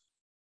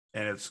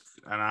 And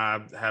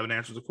I haven't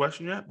answered the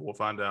question yet, but we'll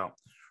find out.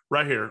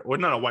 Right here. Well,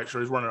 not a white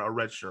shirt. He's wearing a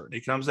red shirt. And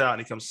he comes out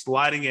and he comes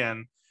sliding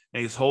in.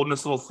 And he's holding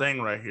this little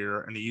thing right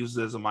here, and he uses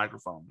it as a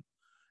microphone.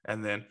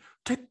 And then,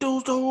 take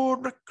those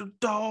old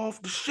records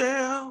off the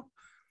shelf.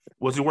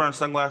 Was he wearing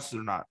sunglasses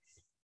or not?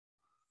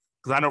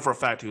 Because I know for a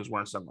fact he was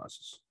wearing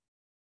sunglasses.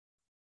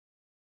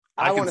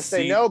 I want to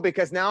say no,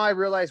 because now I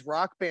realize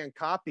Rock Band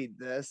copied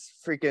this.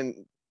 Freaking,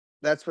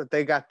 that's what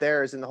they got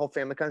theirs, and the whole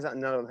family comes out, and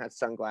none of them had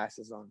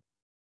sunglasses on.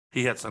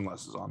 He had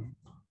sunglasses on.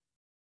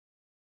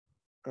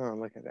 Oh,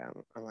 look at that.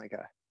 I'm like,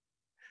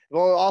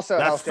 well, also,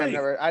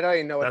 I don't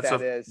even know what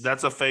that is.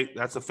 That's a fake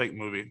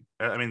movie.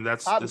 I mean,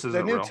 this isn't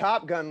the new real.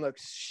 Top Gun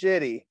looks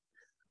shitty.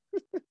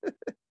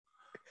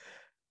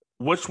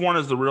 Which one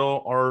is the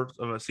real art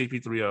of a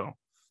CP3O?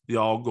 The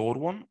all gold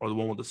one or the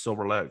one with the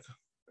silver leg?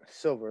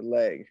 Silver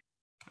leg.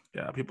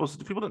 Yeah, people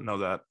didn't know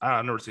that.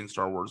 I've never seen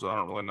Star Wars, so I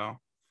don't really know.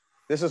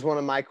 This is one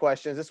of my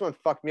questions. This one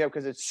fucked me up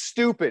because it's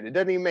stupid. It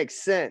doesn't even make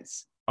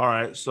sense. All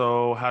right,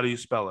 so how do you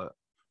spell it?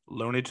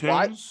 Looney Tunes?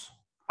 What?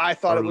 I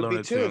thought it would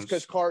be tunes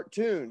because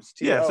cartoons.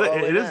 Yeah,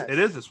 it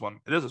is this one.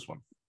 It is this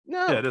one.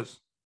 No. Yeah, it is.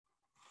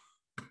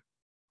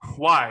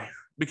 Why?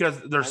 Because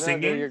they're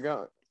singing. You're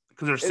going.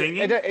 Because they're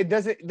singing. It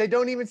doesn't. They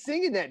don't even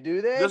sing in that, do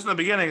they? Just in the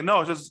beginning. No,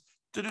 it's just.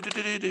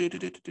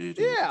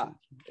 Yeah,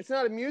 it's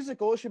not a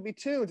musical. It should be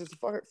tunes. It's a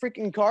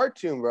freaking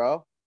cartoon,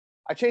 bro.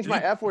 I changed my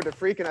F word to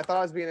freaking. I thought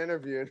I was being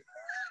interviewed.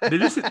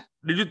 Did you see?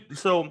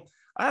 So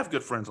I have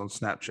good friends on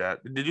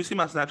Snapchat. Did you see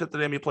my Snapchat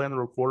today? Me playing the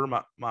recorder.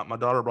 My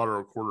daughter brought a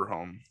recorder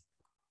home.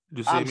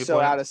 I'm so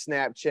out of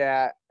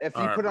Snapchat. If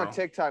you put it on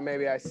TikTok,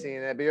 maybe I've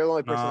seen it, but you're the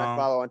only person I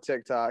follow on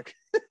TikTok.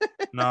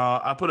 No,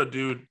 I put a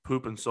dude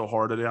pooping so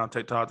hard today on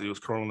TikTok that he was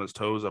curling his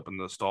toes up in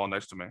the stall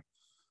next to me.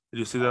 Did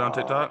you see that on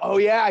TikTok? Oh,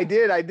 yeah, I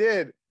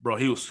did. Bro,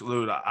 he was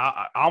slewed.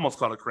 I almost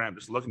caught a cramp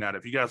just looking at it.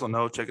 If you guys don't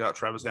know, check out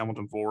Travis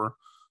Hamilton 4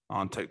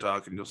 on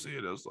TikTok and you'll see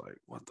it. It was like,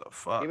 what the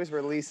fuck? He was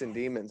releasing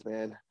demons,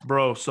 man.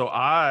 Bro, so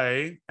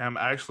I am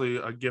actually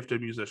a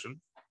gifted musician,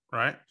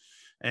 right?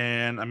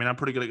 And I mean, I'm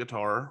pretty good at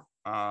guitar.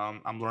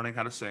 I'm learning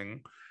how to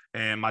sing,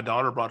 and my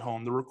daughter brought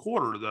home the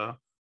recorder, the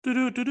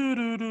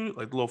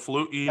like the little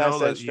flute, you know,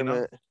 that, you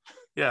know,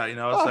 yeah, you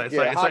know, it's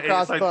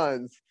like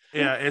buns.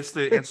 Yeah,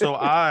 and so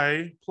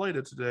I played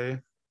it today.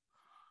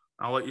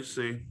 I'll let you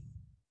see.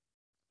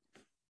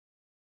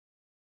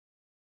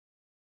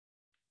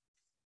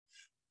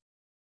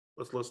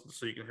 Let's listen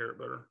so you can hear it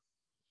better.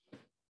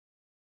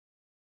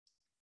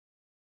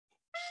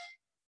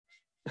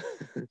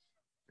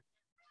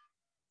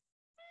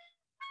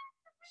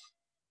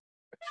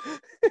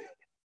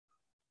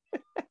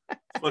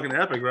 Fucking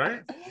epic,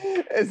 right?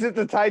 Is it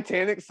the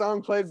Titanic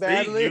song played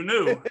badly? See,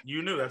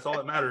 you knew. That's all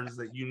that matters is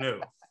that you knew.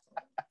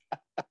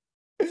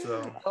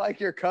 So I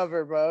like your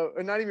cover, bro.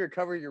 Or not even your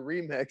cover, your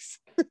remix.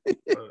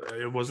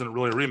 It wasn't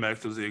really a remix;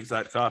 it was the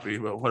exact copy,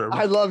 but whatever.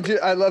 I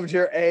loved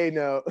your A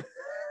note.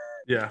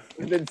 Yeah.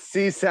 And then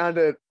C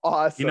sounded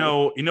awesome.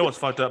 You know what's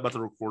fucked up about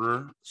the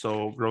recorder?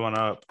 So growing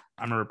up,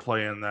 I remember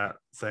playing that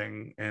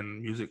thing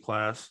in music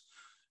class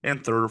in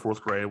 3rd or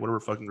 4th grade, whatever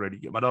fucking grade you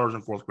get. My daughter's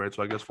in 4th grade,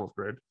 so I guess 4th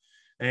grade.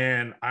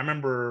 And I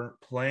remember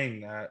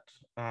playing that.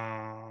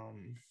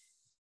 Hang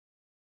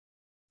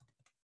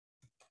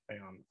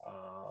on.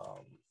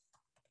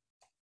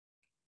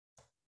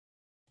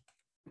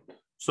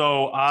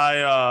 So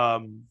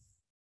I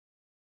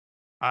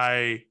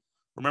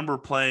remember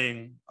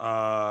playing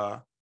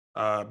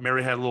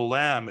Mary Had a Little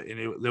Lamb, and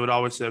they would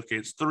always say, okay,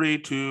 it's 3,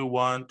 2,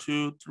 1,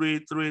 2,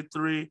 3, 3,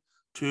 3,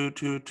 2,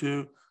 2,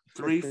 2,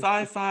 3,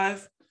 5,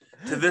 5.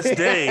 To this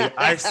day,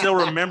 I still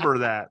remember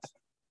that.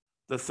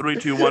 The 3,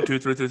 2, 1, 2,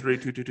 3, 3, 3,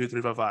 2, 2, 2,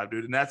 3, 5, 5,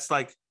 dude. And that's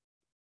like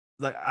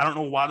I don't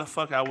know why the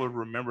fuck I would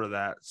remember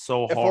that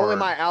so hard. If only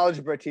my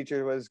algebra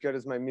teacher was as good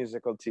as my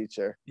musical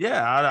teacher.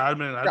 Yeah,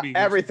 I'd be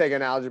everything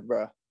in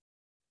algebra.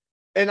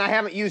 And I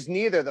haven't used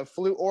neither the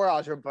flute or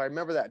algebra, but I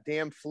remember that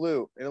damn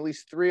flute and at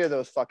least 3 of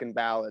those fucking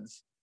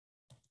ballads.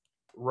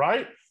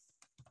 Right?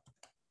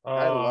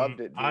 I loved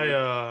it,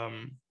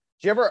 dude.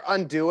 Did you ever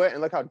undo it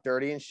and look how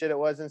dirty and shit it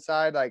was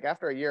inside? Like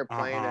after a year of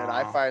playing it,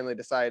 I finally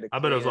decided to I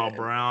bet it was clean all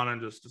brown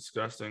and just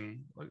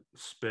disgusting, like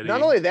spitty.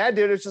 Not only that,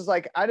 dude, it's just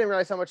like I didn't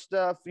realize how much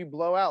stuff you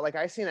blow out. Like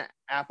I seen an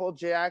Apple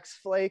Jacks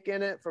flake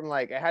in it from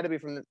like it had to be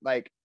from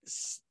like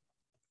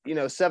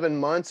 7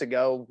 months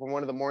ago from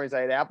one of the mornings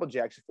I had Apple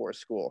Jacks before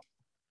school,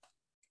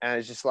 and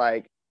it's just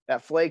like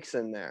that flake's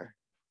in there.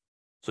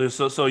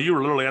 So you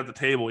were literally at the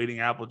table eating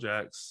Apple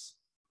Jacks.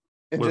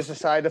 And just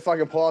decided to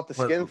fucking pull out the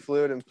skin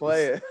flute and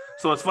play it.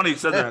 So it's funny you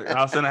said that.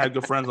 I had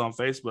good friends on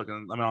Facebook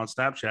and on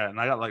Snapchat,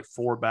 and I got like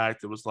 4 back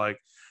that was like,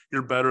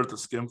 "You're better at the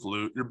skin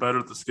flute. You're better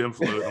at the skin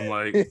flute." I'm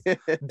like,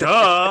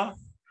 "Duh,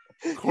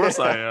 of course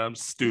I am,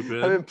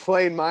 stupid." I've been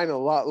playing mine a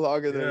lot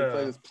longer than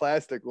playing this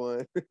plastic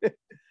one.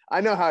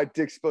 I know how a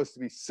dick's supposed to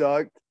be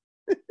sucked.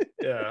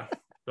 Yeah,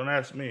 don't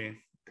ask me.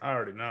 I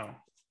already know.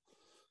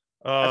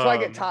 That's why I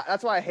get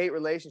that's why I hate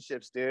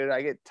relationships, dude.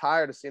 I get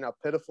tired of seeing how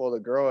pitiful the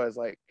girl is.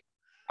 Like,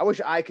 I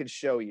wish I could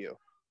show you.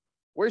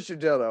 Where's your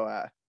dildo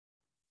at?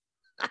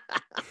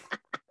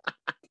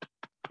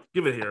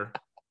 Give it here.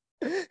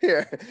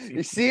 Here.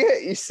 You see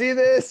it? You see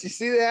this? You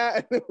see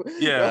that?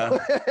 Yeah.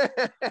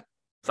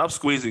 Stop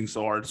squeezing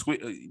so hard.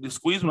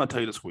 Squeeze when I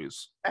tell you to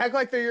squeeze. Act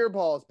like they're your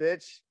balls,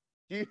 bitch.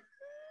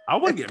 I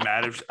wouldn't get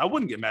mad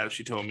if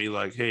she told me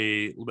like,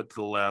 "Hey, a little bit to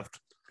the left, a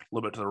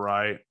little bit to the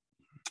right.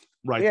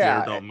 Right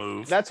there, don't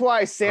move." That's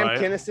why Sam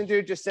Kinison,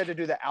 dude, just said to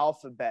do the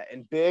alphabet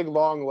in big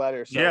long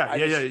letters. So yeah.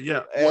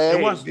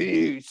 It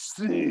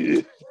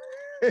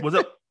was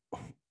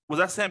was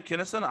that Sam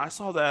Kinison? I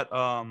saw that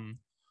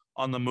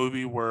on the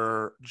movie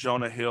where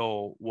Jonah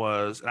Hill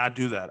was, and I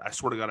do that. I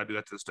swear to God, I do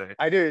that to this day.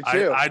 I do it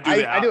too. I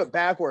do it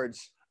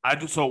backwards.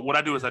 So what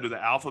I do is I do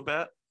the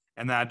alphabet,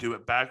 and then I do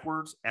it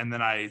backwards, and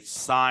then I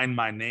sign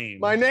my name.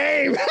 My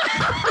name.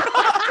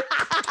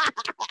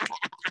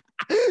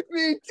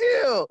 Me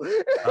too.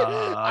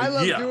 I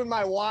love doing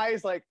my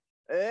Y's like.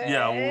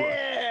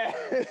 Yeah,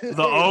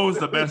 the O's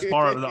the best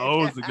part. The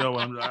O's to go.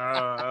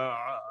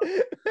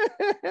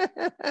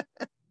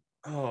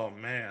 Oh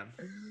man,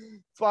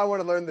 that's why I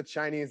want to learn the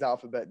Chinese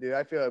alphabet, dude.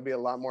 I feel it'd be a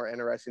lot more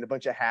interesting. A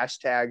bunch of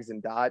hashtags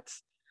and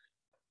dots.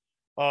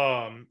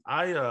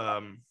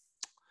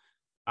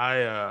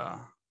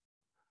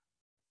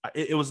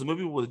 It was the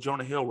movie with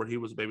Jonah Hill where he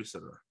was a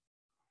babysitter.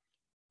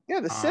 Yeah,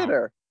 the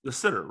sitter. The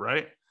sitter,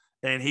 right?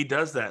 And he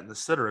does that in the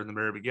sitter in the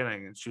very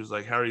beginning. And she was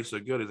like, "How are you so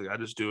good?" He's like, I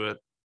just do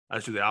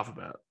the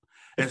alphabet.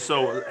 And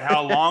so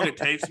how long it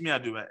takes me, I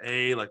do an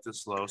A like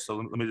this slow. So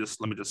let me just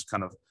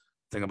kind of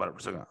think about it for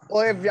a second.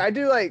 Well, if I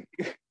do like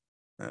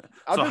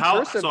so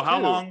how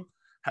long?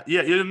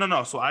 Yeah,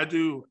 no. So I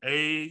do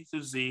A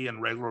to Z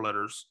in regular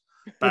letters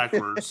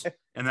backwards,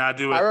 and then I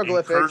do it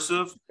in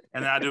cursive,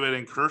 and then I do it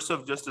in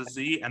cursive just a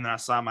Z, and then I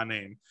sign my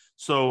name.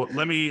 So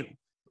let me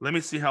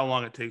see how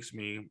long it takes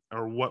me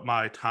or what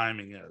my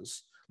timing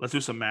is. Let's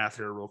do some math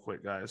here real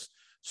quick, guys.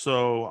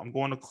 So I'm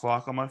going to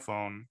clock on my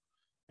phone.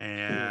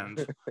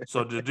 And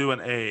so to do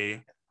an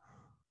A,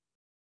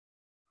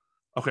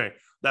 okay,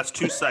 that's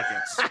 2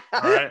 seconds.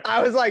 All right.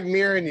 I was like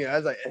mirroring you. I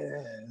was like,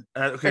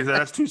 okay, so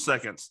that's 2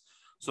 seconds.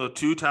 So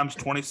 2 times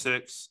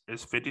 26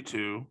 is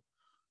 52.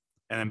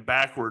 And then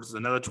backwards is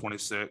another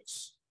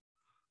 26,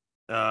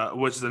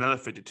 which is another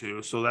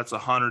 52. So that's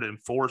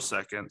 104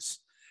 seconds.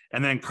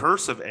 And then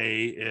cursive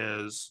A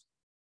is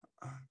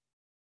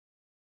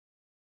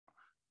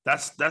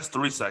that's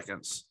 3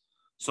 seconds.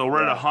 So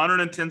we're at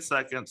 110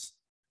 seconds.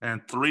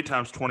 And 3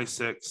 times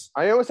 26.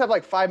 I always have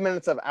like 5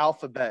 minutes of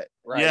alphabet,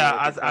 right? Yeah,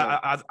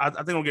 I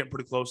think we're getting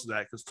pretty close to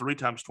that because 3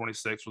 times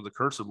 26 with the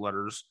cursive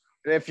letters.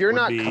 If you're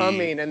not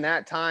coming in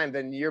that time,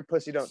 then your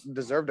pussy don't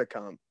deserve to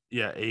come.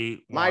 Yeah,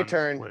 8. My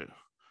turn. Wait,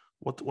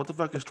 what the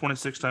fuck is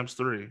 26 times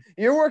 3?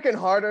 You're working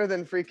harder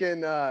than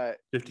freaking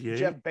 58.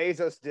 Jeff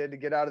Bezos did to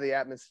get out of the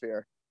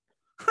atmosphere.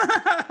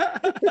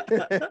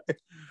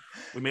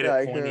 We made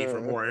it pointy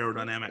for more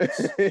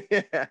aerodynamics.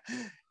 Yeah.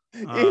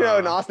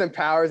 In Austin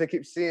Powers, I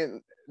keep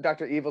seeing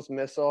Dr. Evil's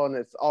missile, and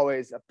it's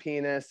always a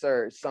penis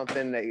or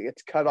something that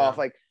gets cut off.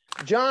 Like,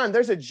 John,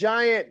 there's a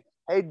giant.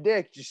 Hey,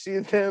 Dick, did you see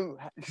them?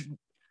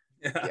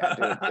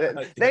 Yeah,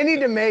 dude. They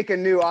need to make a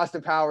new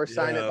Austin Powers.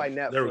 Sign it by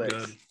Netflix. They were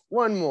good.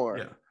 One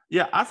more.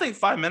 Yeah. I think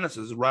 5 minutes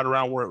is right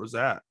around where it was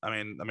at.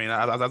 I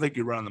think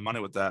you're running the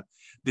money with that.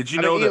 Did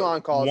you know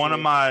that one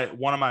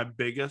of my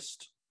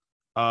biggest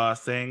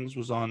things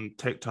was on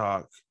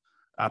TikTok?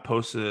 I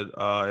posted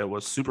it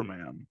was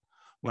Superman.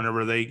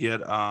 Whenever they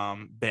get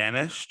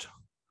banished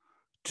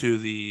to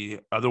the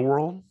other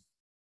world,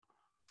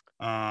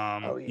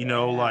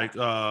 like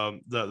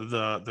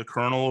the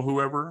colonel or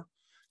whoever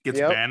gets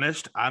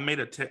banished. I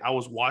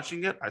was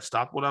watching it. I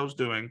stopped what I was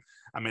doing.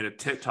 I made a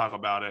TikTok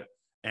about it,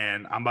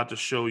 and I'm about to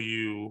show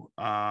you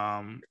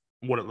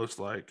what it looks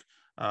like.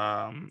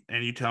 And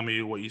you tell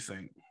me what you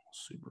think.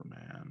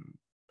 Superman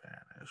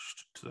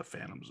banished to the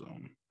Phantom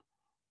Zone.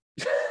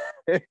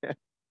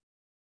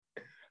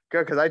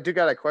 Good, because I do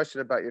got a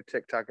question about your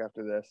TikTok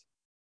after this.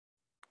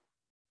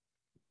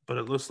 But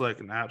it looks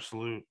like an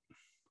absolute.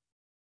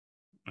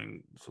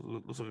 It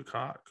looks like a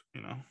cock,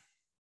 And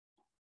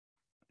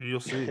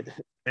you'll see.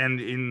 And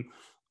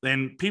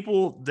And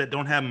people that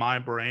don't have my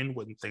brain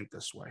wouldn't think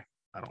this way.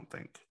 I don't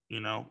think,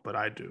 but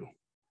I do.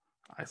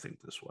 I think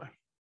this way.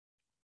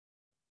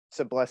 It's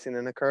a blessing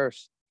and a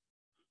curse.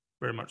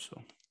 Very much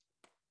so.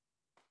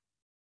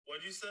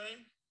 What'd you say?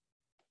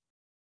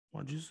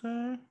 What'd you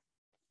say?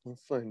 I'll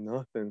say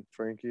nothing,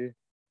 Frankie.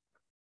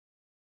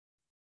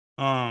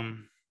 What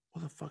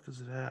the fuck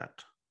is it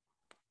at?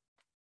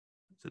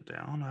 Is it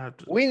down? I have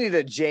to. We need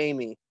a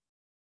Jamie.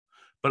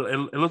 But it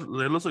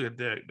looks like a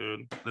dick,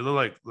 dude. They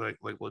look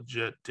like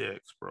legit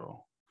dicks,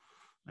 bro.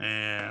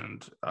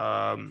 And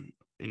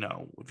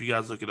if you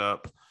guys look it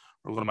up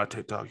or go to my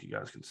TikTok, you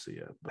guys can see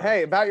it. But...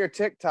 Hey, about your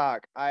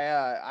TikTok, I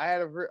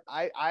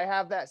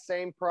have that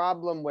same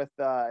problem with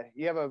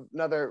you have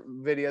another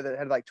video that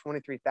had like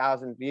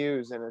 23,000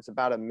 views and it's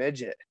about a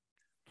midget,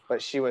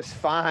 but she was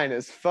fine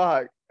as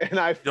fuck, and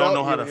I don't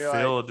know how to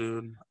feel,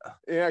 dude.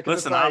 Yeah,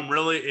 listen,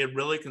 it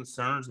really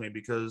concerns me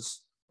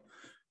because.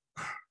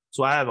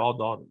 So I have all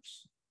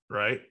daughters,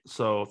 right?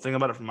 So think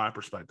about it from my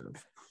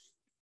perspective.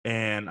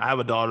 And I have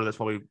a daughter that's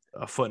probably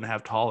 1.5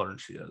 feet taller than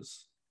she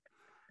is.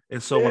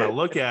 And so when I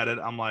look at it,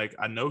 I'm like,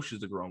 I know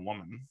she's a grown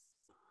woman.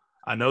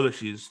 I know that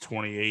she's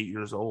 28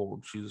 years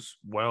old. She's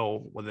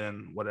well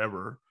within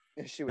whatever.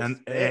 Yeah, she was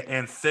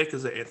and thick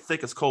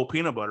as cold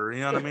peanut butter. You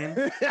know what I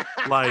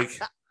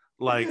mean?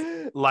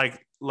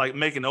 like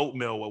making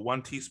oatmeal with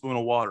 1 teaspoon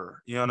of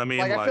water. You know what I mean?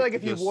 Like I feel like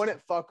if you wouldn't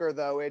fuck her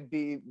though, it'd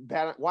be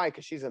bad. Why?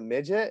 Because she's a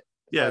midget.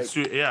 Yeah,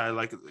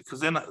 because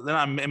then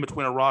I'm in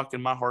between a rock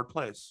and my hard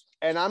place.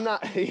 And I'm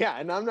not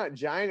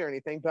giant or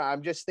anything, but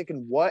I'm just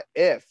thinking, what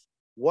if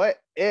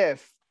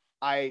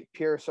I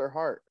pierce her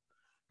heart?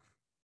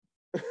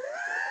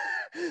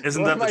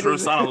 Isn't that the true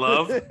sign of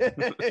love?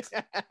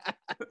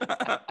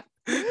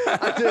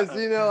 I just,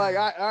 all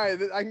right,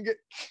 I can get.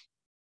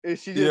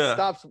 If she just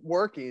stops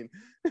working.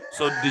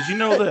 So did you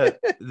know that?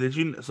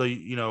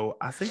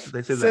 I think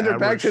they said send her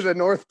back to the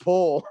North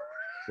Pole.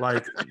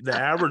 Like the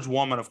average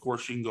woman, of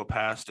course, she can go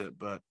past it,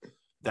 but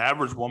the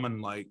average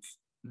woman, like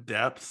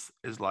depth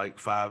is like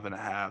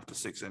 5.5 to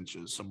 6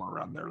 inches, somewhere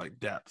around there, like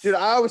depth. Dude,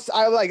 I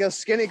like a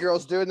skinny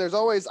girls, dude, and there's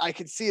always I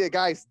could see a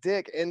guy's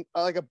dick in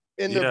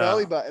their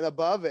belly button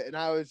above it, and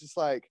I was just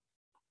like,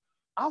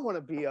 I want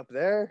to be up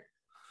there.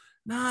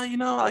 Nah, I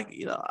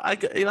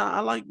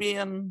like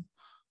being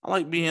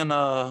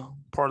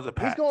part of the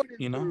pack. He's going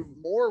through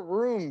more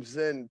rooms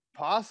than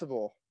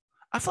possible.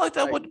 I feel like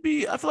that wouldn't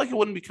be. I feel like it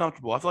wouldn't be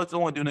comfortable. I feel like they're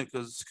only doing it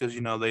because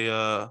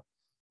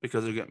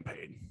they're getting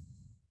paid.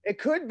 It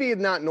could be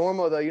not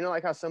normal though.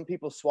 Like how some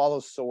people swallow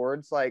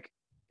swords. Like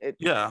it.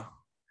 Yeah.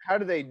 How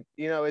do they?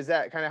 Is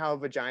that kind of how a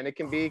vagina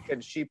can be?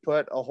 Could she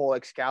put a whole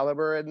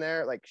Excalibur in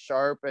there, like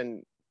sharp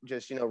and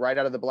just right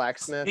out of the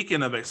blacksmith?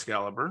 Speaking of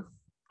Excalibur,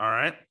 all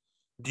right.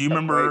 Do you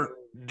remember?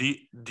 Do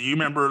you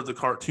remember the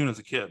cartoon as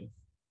a kid?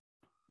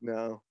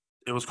 No.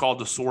 It was called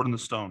The Sword in the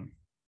Stone.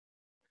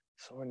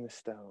 Sword in the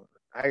Stone.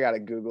 I gotta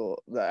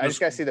Google that. I just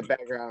gotta see the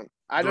background.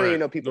 I don't even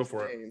know people's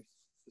names.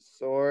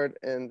 Sword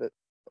in the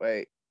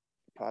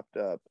popped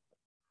up.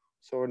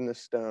 Sword in the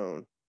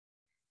Stone.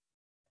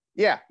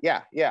 Yeah.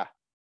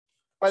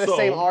 By the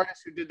same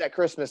artist who did that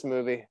Christmas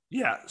movie.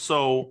 Yeah.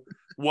 So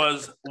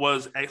was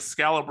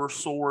Excalibur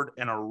sword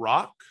in a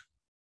rock,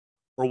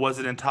 or was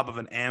it in top of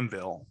an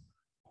anvil?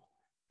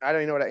 I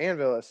don't even know what an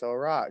anvil is. So a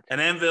rock.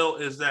 An anvil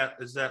is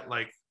that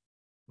like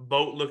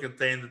boat looking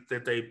thing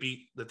that they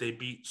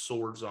beat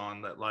swords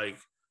on, that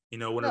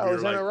whenever it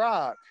was in a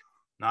rock.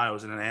 No, it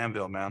was in an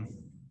anvil, man.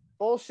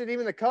 Bullshit.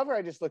 Even the cover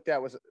I just looked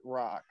at was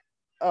rock.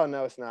 Oh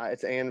no, it's not.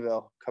 It's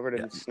anvil covered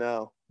in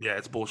snow. Yeah,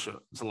 it's bullshit.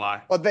 It's a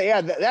lie. But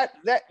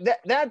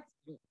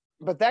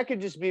but that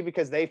could just be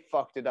because they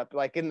fucked it up.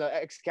 Like in the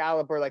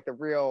Excalibur, like the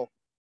real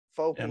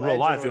folk. In real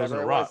life, it was in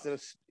a rock.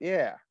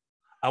 Yeah.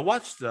 I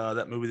watched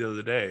that movie the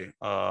other day.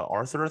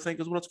 Arthur, I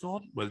think is what it's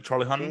called, with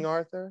Charlie Hunnam. King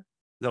Arthur.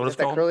 Is that what it's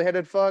called?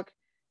 Curly-headed fuck?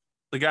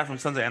 The guy from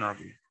Sons of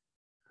Anarchy.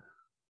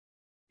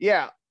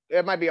 Yeah,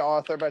 it might be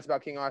Arthur, but it's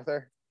about King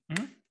Arthur.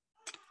 Mm-hmm.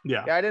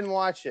 Yeah, I didn't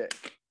watch it.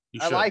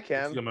 I like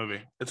him. It's a good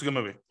movie. It's a good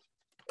movie.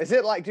 Is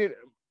it like, dude,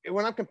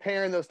 when I'm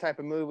comparing those type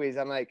of movies,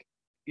 I'm like,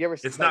 you ever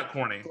see it's not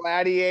corny.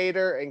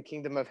 Gladiator and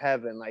Kingdom of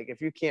Heaven? Like,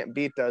 if you can't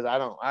beat those, I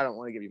don't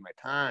want to give you my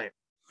time.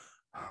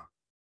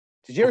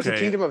 Did you ever see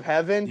Kingdom of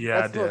Heaven?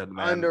 Yeah, I did,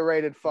 man.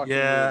 Underrated fucking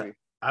movie.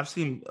 I've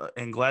seen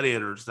and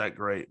Gladiator's that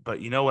great,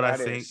 but you know what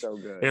Gladiator's I think? So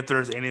good. If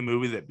there's any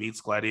movie that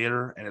beats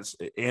Gladiator and it's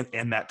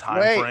in that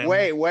time frame.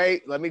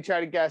 Wait. Let me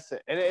try to guess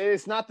it. And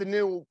it's not the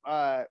new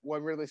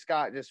one Ridley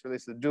Scott just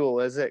released, The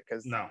Duel, is it?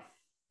 Because no.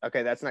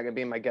 Okay, that's not gonna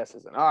be in my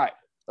guesses. All right,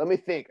 let me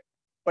think.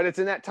 But it's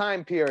in that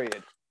time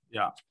period.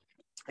 Yeah.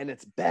 And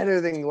it's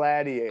better than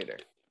Gladiator.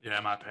 Yeah,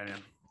 in my opinion.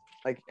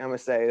 Like I'm gonna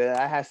say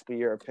that has to be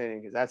your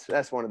opinion because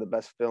that's one of the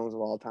best films of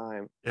all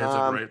time. It's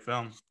a great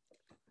film.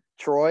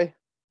 Troy.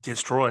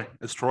 It's Troy.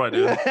 It's Troy,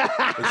 dude.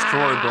 It's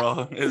Troy,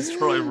 bro. It's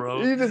Troy,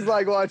 bro. You just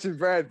like watching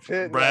Brad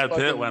Pitt. Brad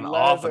Pitt went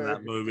off in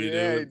that movie,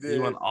 dude. He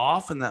went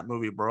off in that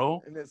movie,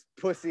 bro. And his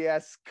pussy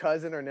ass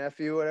cousin or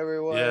nephew, whatever he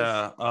was.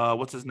 Yeah.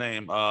 What's his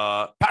name?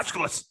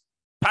 Patroclus.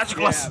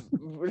 Patroclus.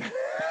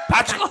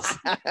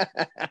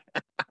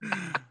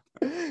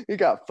 He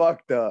got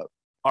fucked up.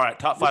 All right,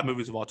 top 5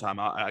 movies of all time.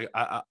 I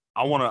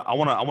want to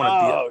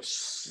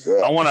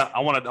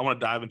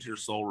dive into your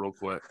soul real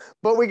quick.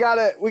 But we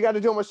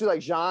gotta do almost do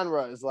like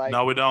genres. Like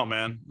no, we don't,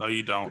 man. No,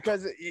 you don't.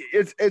 Because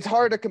it's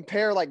hard to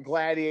compare like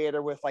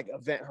Gladiator with like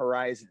Event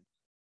Horizon.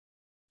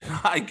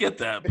 I get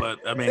that, but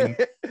I mean,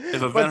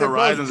 if Event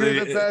Horizon's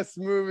the best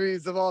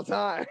movies of all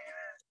time.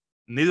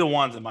 Neither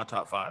one's in my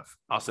top 5.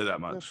 I'll say that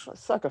much.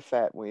 Suck a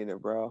fat wiener,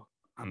 bro.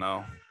 I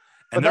know.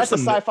 And that's a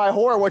sci-fi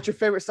horror. What's your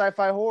favorite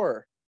sci-fi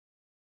horror?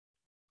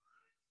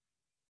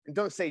 And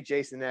don't say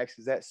Jason X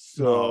because that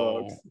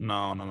sucks.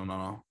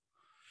 No.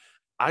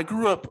 I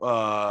grew up.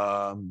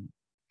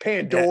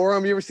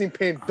 Pandorum. You ever seen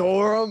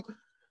Pandorum?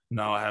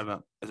 No, I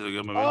haven't. Is it a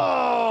good movie?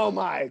 Oh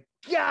my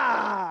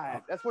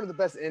god, that's one of the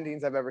best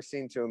endings I've ever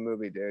seen to a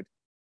movie, dude.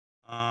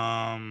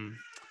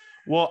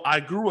 Well, I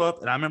grew up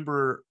and I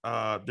remember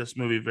this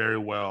movie very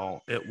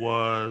well. It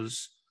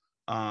was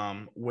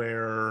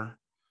where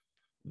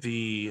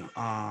the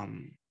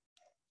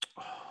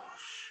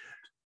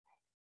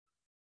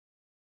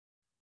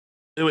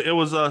It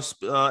was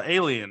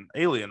Alien,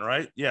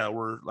 right? Yeah,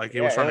 we're like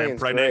it was trying to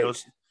impregnate. It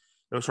was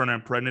trying to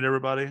impregnate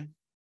everybody.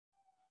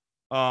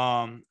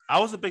 I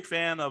was a big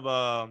fan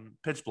of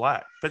Pitch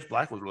Black. Pitch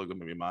Black was a really good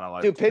movie, man. I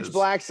like. Dude, Pitch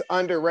Black's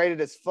underrated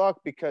as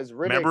fuck because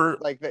Riddick. Remember,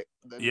 like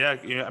yeah.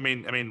 I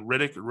mean,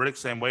 Riddick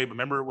same way. But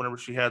remember, whenever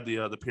she had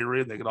the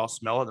period, they could all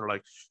smell it. They're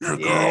like, "You're a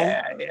girl."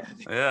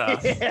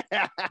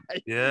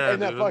 Yeah.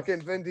 And that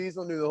fucking Vin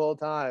Diesel knew the whole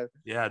time.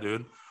 Yeah,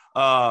 dude.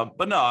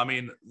 But no, I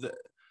mean.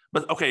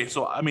 But okay,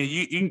 so I mean,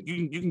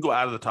 you can go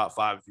out of the top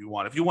 5 if you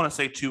want. If you want to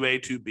say 2A,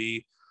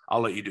 2B,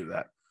 I'll let you do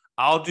that.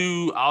 I'll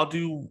do,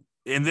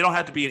 and they don't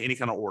have to be in any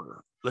kind of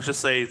order. Let's just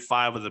say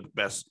 5 of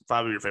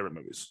your favorite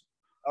movies.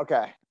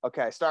 Okay.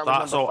 Start with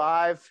number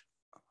 5.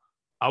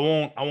 I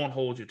won't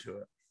hold you to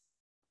it.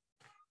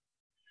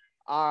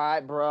 All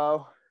right,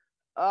 bro.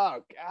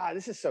 Oh god,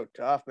 this is so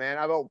tough, man.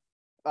 I vote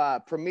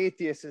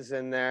Prometheus is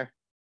in there.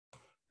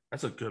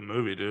 That's a good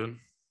movie, dude.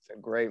 It's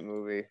a great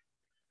movie.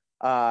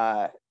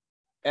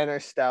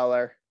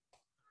 Interstellar.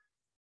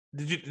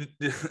 Did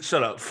you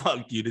shut up?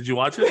 Fuck you. Did you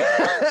watch it?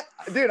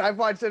 Dude, I've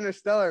watched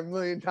Interstellar a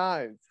million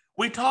times.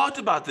 We talked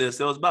about this.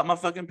 It was about my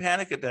fucking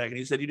panic attack, and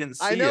you said you didn't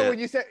see it. I know when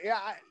you said,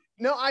 I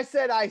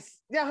said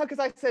because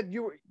I said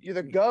you're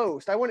the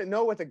ghost. I wouldn't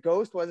know what the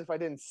ghost was if I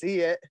didn't see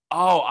it.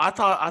 Oh, I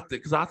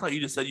thought you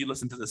just said you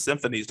listened to the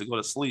symphonies to go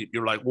to sleep.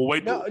 You're like, well,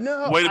 wait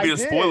to be a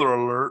spoiler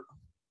alert.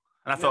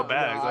 And I felt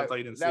bad because I thought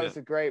you didn't see it. That was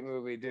a great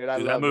movie, dude.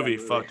 That movie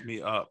fucked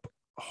me up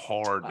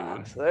hard,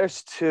 dude. So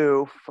there's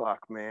 2.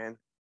 Fuck, man.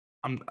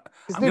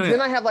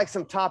 Then I have like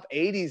some top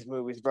 80s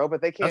movies, bro,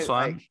 but they can't. That's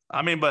fine.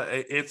 I mean, but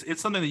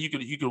it's something that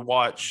you could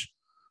watch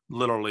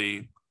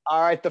literally. All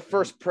right, the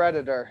first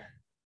Predator.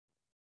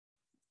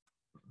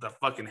 The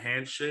fucking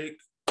handshake.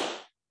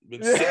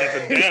 Been sitting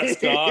at the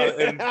desk,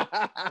 and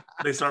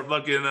they start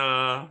fucking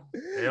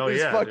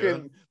fucking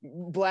dude.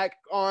 Black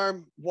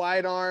arm,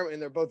 wide arm, and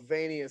they're both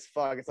veiny as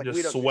fuck. It's like just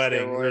we don't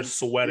sweating. They're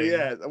sweating.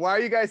 Yeah. Why are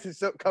you guys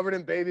so covered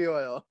in baby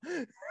oil?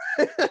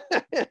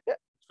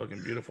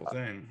 Fucking beautiful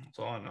thing. That's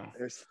all I know.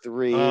 There's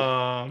 3.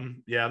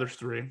 Yeah, there's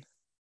 3.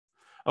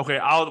 Okay,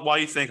 while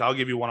you think, I'll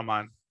give you one of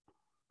mine.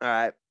 All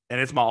right. And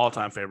it's my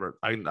all-time favorite.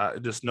 I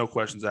just no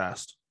questions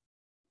asked.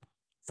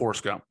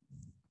 Forrest Gump.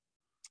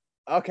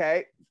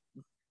 Okay.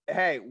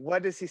 Hey,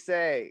 what does he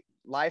say?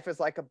 Life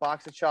is like a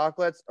box of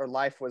chocolates, or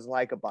life was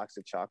like a box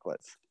of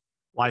chocolates?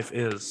 Life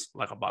is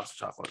like a box of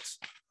chocolates.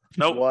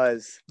 Nope.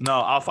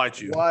 No, I'll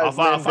fight you. I'll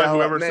fight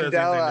whoever says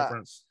anything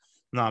different.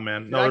 No,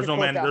 man. No, there's no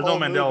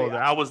Mandela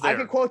there. I was there. I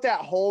could quote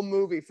that whole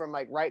movie from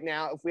like right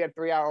now. If we had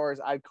 3 hours,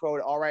 I'd quote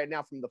it all right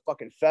now, from the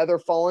fucking feather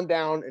falling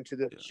down into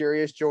the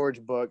Curious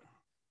George book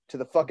to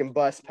the fucking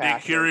bus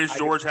pass. Did Curious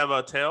George have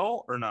a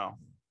tail or no?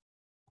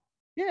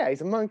 Yeah,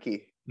 he's a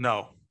monkey.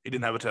 No, he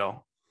didn't have a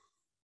tail.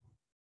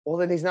 Well,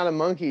 then he's not a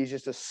monkey. He's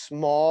just a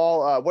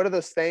small. What are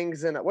those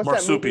things in? What's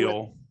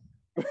marsupial?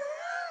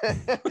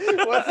 That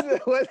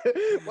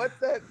movie? What's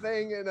that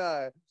thing in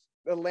the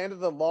Land of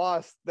the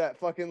Lost? That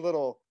fucking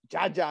little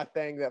Jaja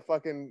thing that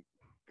fucking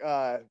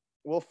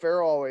Will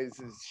Ferrell always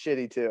is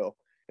shitty too.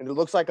 And it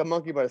looks like a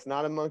monkey, but it's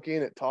not a monkey,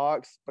 and it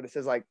talks, but it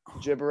says like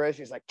gibberish.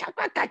 He's like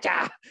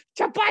chapakacha,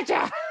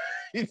 chapacha.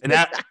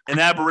 An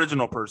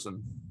Aboriginal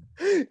person.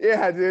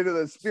 Yeah, dude,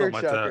 the spirit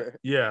chucker.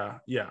 Yeah.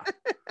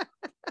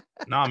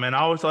 Nah, man, I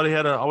always thought he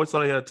had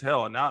a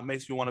tail, and now it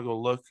makes me want to go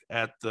look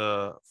at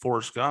the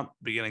Forrest Gump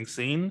beginning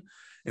scene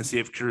and see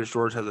if Curious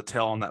George has a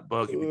tail on that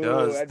book. If he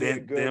does,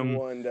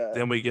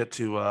 then we get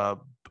to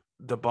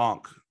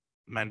debunk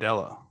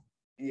Mandela.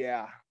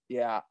 Yeah.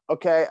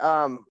 Okay.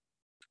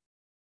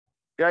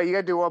 Yeah, you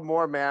gotta do one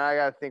more, man. I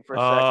gotta think for a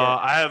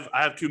second.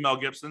 I have 2 Mel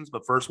Gibsons,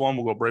 but first one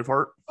we'll go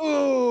Braveheart.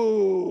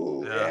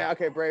 Ooh, yeah.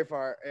 Okay,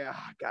 Braveheart. Yeah,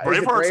 God.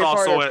 Braveheart's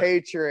also a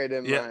Patriot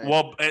in mine.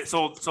 Well,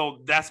 so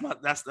that's my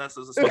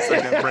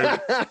second.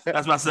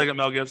 That's my second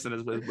Mel Gibson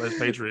is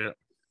Patriot.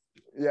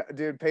 Yeah,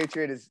 dude,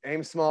 Patriot is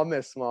aim small,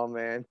 miss small,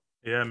 man.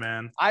 Yeah,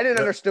 man. I didn't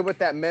understand what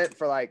that meant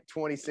for like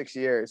 26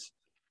 years.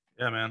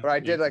 Yeah, man. But I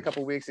did like a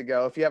couple weeks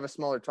ago. If you have a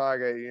smaller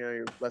target,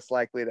 you're less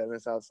likely to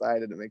miss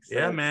outside, and it makes sense.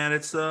 Yeah, man.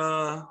 It's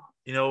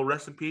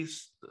rest in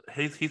peace,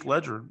 Heath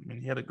Ledger. I mean,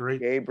 he had a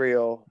great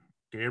Gabriel,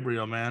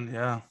 man.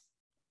 Yeah.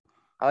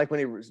 I like when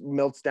he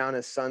melts down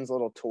his son's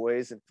little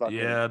toys and fucking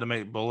to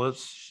make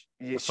bullets.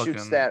 He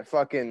shoots that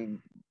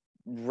fucking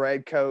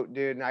red coat,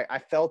 dude. And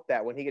I felt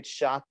that when he gets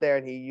shot there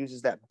and he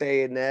uses that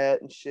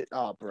bayonet and shit.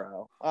 Oh,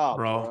 bro.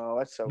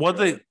 That's so what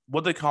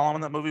they call him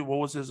in that movie? What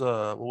was his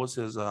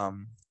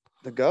The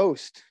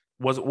Ghost.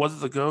 Was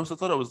it the Ghost? I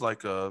thought it was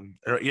like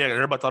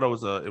everybody thought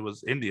it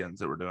was Indians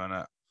that were doing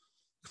it.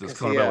 Because it's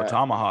coming about with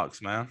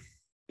tomahawks, man.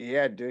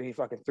 Yeah, dude, he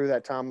fucking threw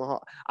that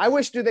tomahawk. I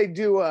wish, they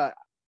do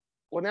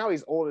well, now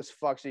he's old as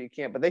fuck, so you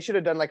can't, but they should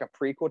have done like a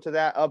prequel to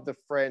that of the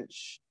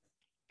French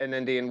and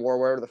Indian War,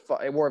 whatever the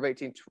War of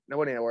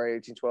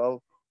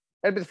 1812.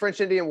 That'd be the French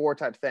Indian War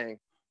type thing.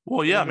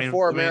 Well, yeah,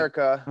 before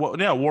America. War of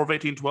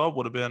 1812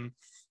 would have been.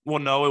 Well,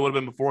 no, it would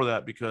have been before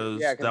that because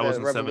that was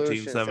in the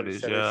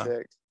 1770s.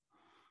 Yeah.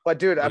 But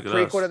dude, a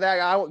prequel to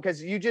that,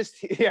 because you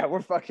just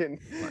we're fucking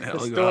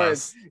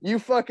historians. You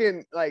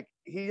fucking like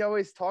he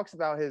always talks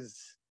about his,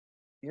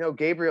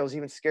 Gabriel's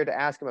even scared to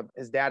ask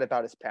his dad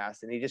about his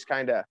past, and he just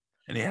kind of,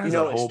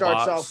 it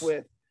starts off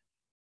with,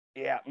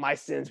 my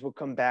sins will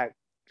come back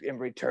in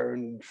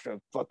return for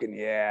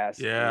fucking ass.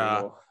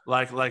 Yeah,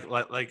 like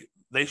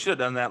they should have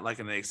done that like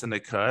in the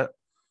extended cut,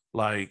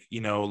 like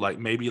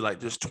maybe like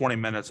just 20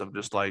 minutes of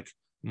just like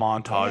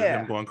montage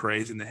of him going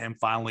crazy and then him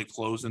finally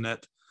closing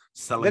it.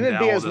 Then it'd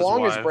be as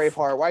long as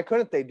Braveheart. Why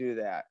couldn't they do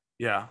that?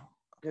 Yeah,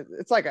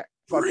 it's like a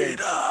fucking.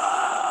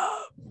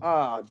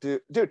 Oh,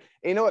 dude!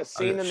 You know what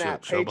scene in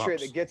that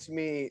Patriot that gets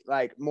me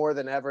like more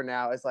than ever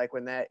now is like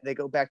when they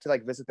go back to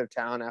like visit their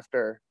town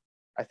after,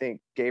 I think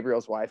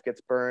Gabriel's wife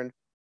gets burned,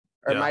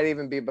 or it might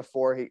even be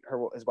before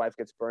his wife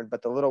gets burned.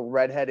 But the little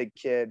redheaded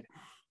kid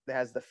that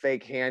has the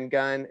fake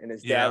handgun and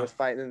his dad was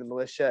fighting in the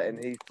militia,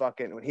 and he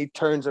fucking when he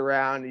turns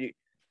around.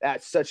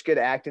 That's such good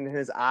acting in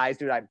his eyes,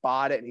 dude. I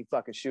bought it, and he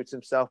fucking shoots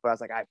himself. But I was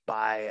like, I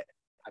buy it.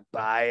 I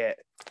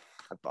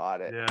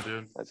bought it. Yeah,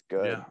 dude. That's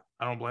good. Yeah,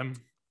 I don't blame him.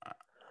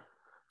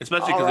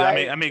 Especially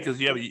because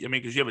because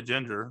you have a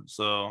ginger,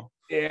 so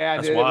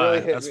that's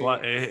why. That's why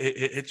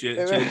it hit you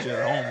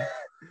at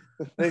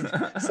home.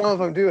 Some of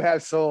them do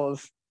have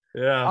souls.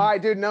 Yeah. All right,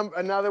 dude.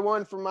 Another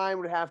one for mine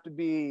would have to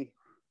be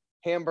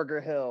Hamburger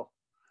Hill.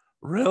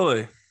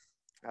 Really?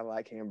 I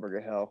like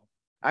Hamburger Hill.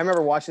 I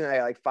remember watching that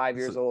at like 5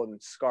 years old and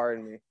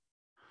scarring me.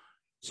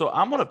 So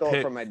I'm gonna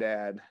pick from my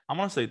dad. I'm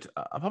gonna say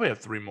I probably have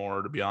three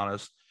more to be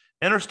honest.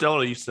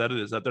 Interstellar, you said it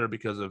is up there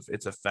because of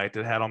its effect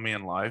it had on me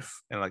in life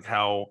and like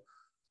how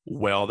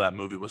well that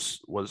movie was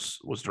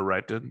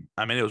directed.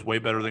 I mean, it was way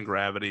better than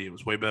Gravity. It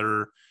was way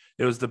better.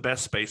 It was the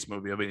best space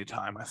movie of any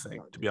time, I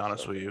think, to be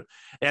honest with you.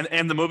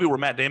 And the movie where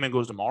Matt Damon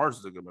goes to Mars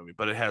is a good movie,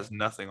 but it has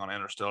nothing on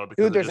Interstellar.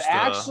 Because dude, there's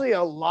actually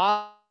a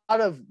lot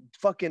of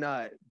fucking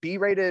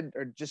B-rated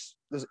or just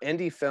those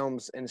indie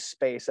films in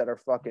space that are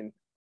fucking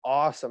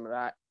awesome.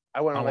 That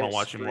I want to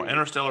watch anymore.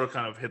 Interstellar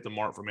kind of hit the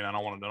mark for me. I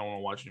don't want to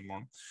watch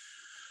anymore.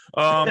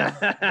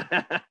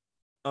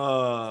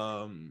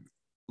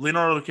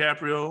 Leonardo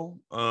DiCaprio.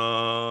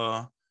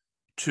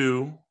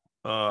 2.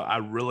 I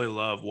really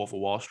love Wolf of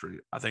Wall Street.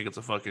 I think it's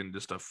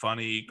just a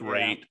funny,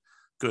 great,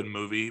 good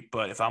movie.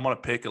 But if I'm gonna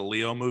pick a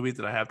Leo movie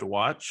that I have to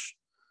watch,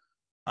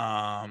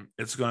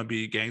 it's gonna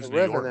be Gangs of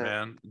New York,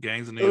 man.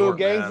 Gangs of New York.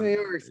 Gangs of New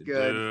York's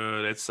good.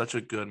 Dude, it's such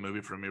a good movie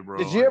for me, bro.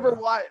 Did you ever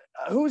watch?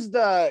 Who's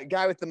the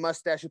guy with the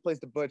mustache who plays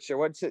the butcher?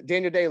 What's it?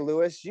 Daniel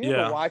Day-Lewis. You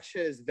ever watch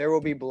his There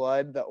Will Be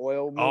Blood, the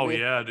oil movie? Oh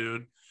yeah,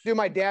 dude. Dude,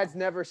 my dad's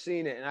never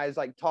seen it, and I was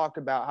like talked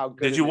about how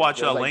good. Did you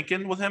watch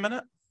Lincoln with him in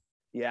it?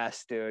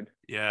 Yes, dude.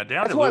 Yeah,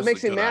 that's what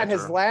makes me mad.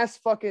 His last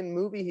fucking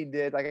movie he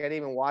did, like I didn't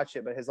even watch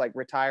it, but his like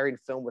retiring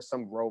film was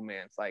some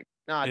romance. Like,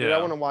 nah, dude, I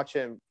want to watch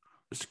him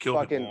just to kill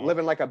fucking people.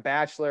 Living like a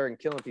bachelor and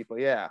killing people.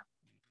 Yeah.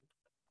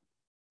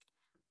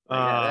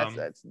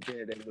 That's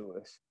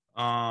Day-Lewis.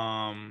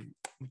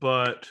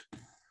 But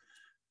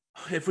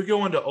if we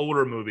go into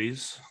older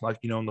movies, like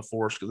in the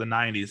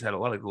 90s had a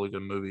lot of really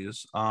good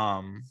movies.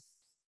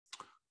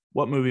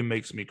 What movie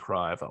makes me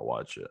cry if I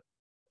watch it?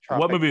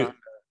 What movie?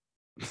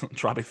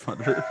 Tropic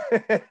Thunder.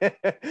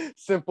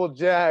 Simple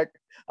Jack.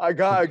 I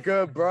got a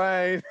good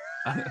brain.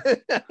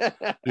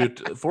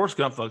 Dude, Forrest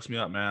Gump fucks me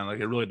up, man. Like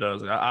it really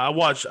does. Like,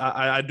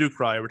 I do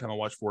cry every time I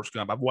watch Forrest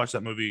Gump. I've watched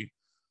that movie.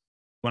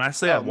 When I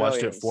say I've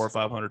watched it 400 or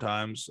 500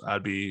 times,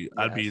 I'd be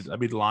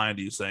lying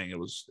to you saying it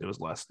was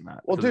less than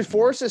that. Well, dude,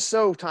 Forrest is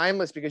so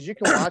timeless because you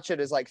can watch it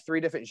as like 3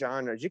 different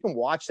genres. You can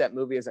watch that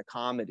movie as a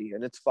comedy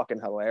and it's fucking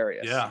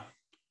hilarious. Yeah.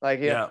 Like,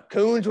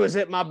 Coons was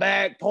at my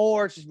back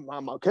porch.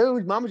 Mama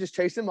just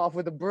chased him off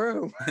with a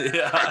broom. Coons,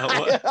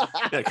 Mama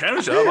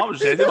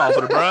just chased him off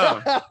with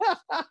a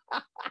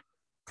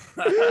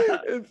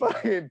broom.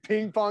 Fucking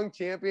ping pong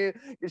champion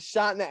gets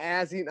shot in the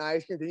ass eating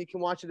ice cream. Then you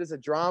can watch it as a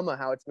drama,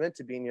 how it's meant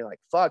to be. And you're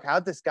like, fuck,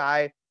 how'd this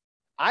guy...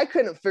 I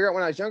couldn't figure out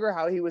when I was younger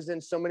how he was in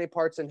so many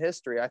parts in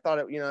history. I thought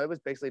it was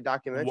basically a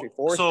documentary.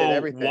 Forrest did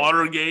everything.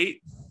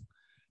 Watergate.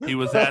 He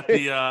was at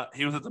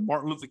the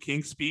Martin Luther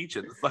King speech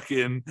at the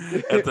fucking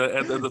at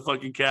the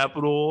fucking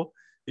Capitol.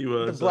 He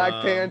was the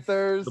Black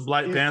Panthers. The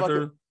Black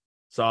Panther.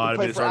 He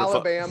played for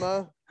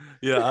Alabama.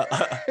 Yeah,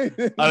 I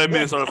didn't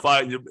mean to start a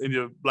fight in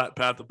your Black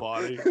Panther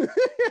party.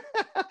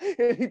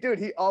 Dude,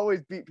 he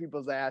always beat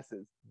people's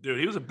asses. Dude,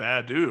 he was a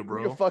bad dude,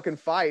 bro. He could fucking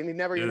fight, and he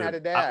never even had a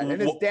dad.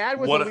 And his dad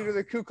was the leader of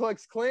the Ku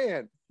Klux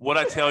Klan. What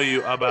I tell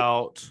you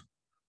about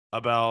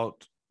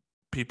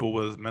people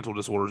with mental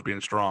disorders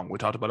being strong. We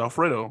talked about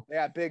Alfredo. They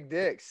got big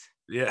dicks.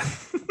 Yeah.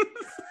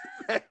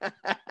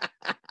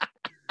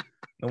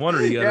 No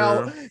wonder he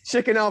got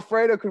Chicken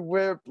Alfredo could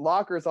rip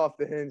lockers off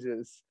the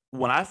hinges.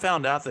 When I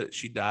found out that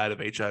she died of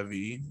HIV,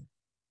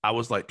 I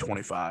was like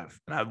 25,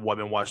 and I've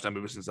been watching that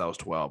movie since I was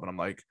 12, and I'm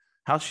like,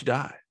 how'd she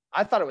die?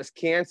 I thought it was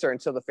cancer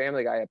until the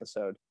Family Guy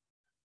episode.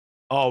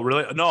 Oh,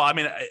 really? No, I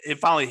mean, it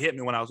finally hit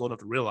me when I was old enough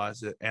to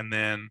realize it, and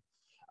then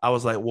I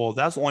was like, well,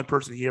 that's the only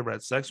person he ever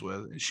had sex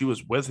with, and she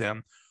was with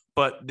him.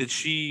 But did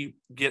she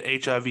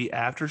get HIV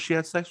after she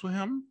had sex with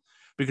him?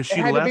 Because she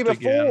left again. It had to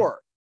be before.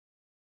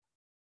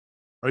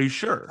 Are you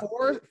sure?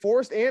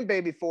 Forrest and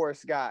baby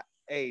Forrest got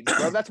AIDS,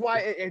 bro. That's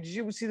why. Did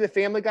you see the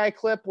Family Guy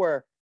clip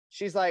where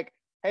she's like,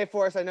 hey,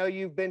 Forrest, I know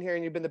you've been here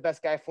and you've been the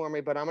best guy for me,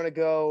 but I'm going to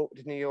go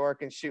to New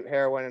York and shoot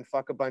heroin and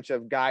fuck a bunch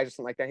of guys or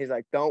something like that. He's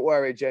like, don't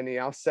worry, Jenny.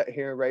 I'll sit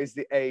here and raise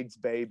the AIDS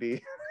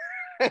baby.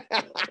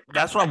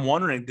 That's what I'm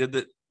wondering.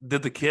 Did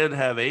the kid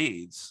have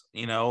AIDS?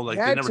 You know, like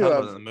they never talked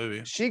about it in the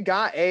movie. She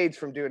got AIDS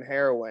from doing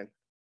heroin,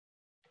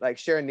 like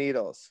sharing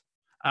needles.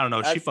 I don't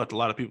know. She fucked a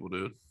lot of people,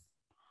 dude.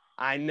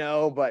 I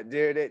know, but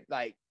dude, it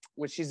like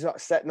when she's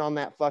sitting on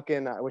that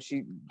fucking when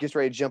she gets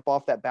ready to jump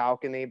off that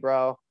balcony,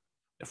 bro.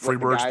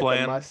 Freebird's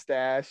playing.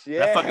 Mustache,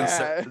 yeah.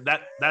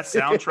 That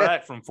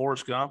soundtrack from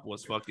Forrest Gump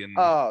was fucking.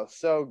 Oh,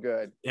 so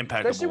good.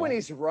 Impeccable. Especially when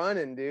he's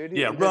running, dude.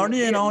 Yeah,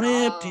 running on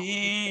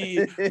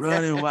empty,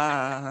 running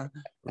wild.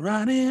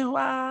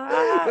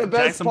 The best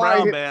Jackson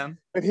part, Brown band.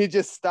 And he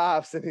just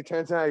stops and he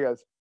turns around and he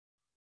goes,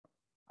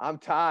 "I'm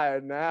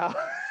tired now."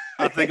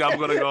 I think I'm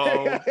gonna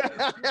go.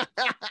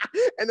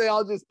 And they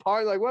all just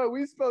party like, "What are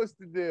we supposed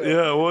to do?"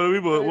 Yeah, what do we?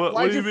 What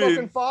Why'd do you you mean?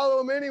 fucking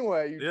follow him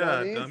anyway? You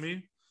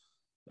dummy.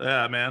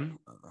 Yeah, man.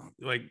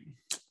 Like,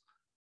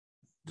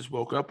 just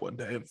woke up one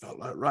day and felt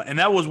like right, and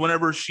that was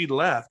whenever she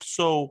left.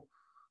 So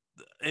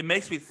it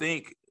makes me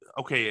think.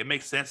 Okay, it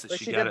makes sense that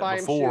she got it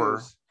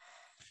before.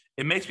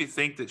 It makes me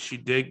think that she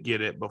did get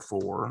it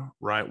before,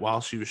 right,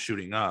 while she was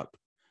shooting up.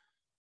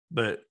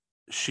 But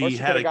she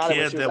had a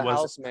kid that was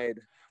housemaid.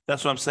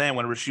 That's what I'm saying.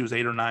 Whenever she was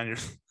 8 or 9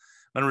 years,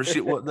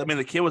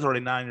 the kid was already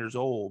 9 years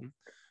old,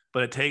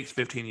 but it takes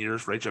 15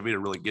 years for HIV to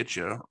really get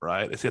you,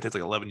 right? It's gonna take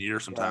like 11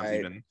 years sometimes to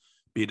even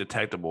be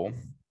detectable.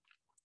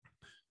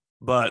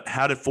 But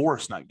how did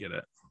Forrest not get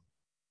it?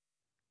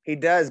 He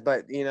does,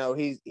 but you know,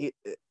 he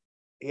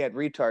had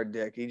retard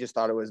dick. He just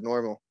thought it was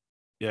normal.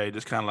 Yeah, he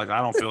just kind of like,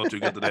 I don't feel too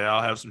good today.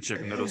 I'll have some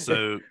chicken noodle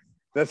soup.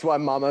 That's why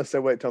Mama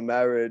said wait till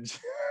marriage.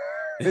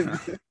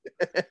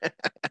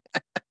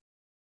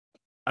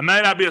 I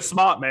may not be a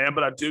smart man,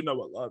 but I do know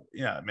what love.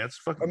 Yeah, man, it's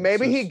fucking. Or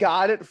maybe he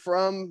got it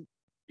from,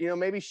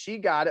 maybe she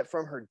got it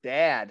from her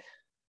dad.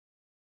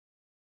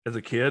 As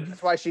a kid.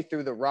 That's why she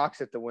threw the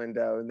rocks at the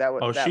window. And that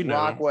was that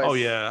rock was. Oh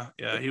yeah,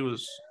 he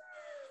was.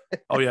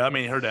 Oh yeah, I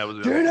mean her dad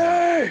was.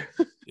 Jenny!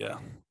 Yeah.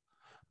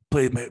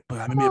 Please make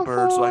me a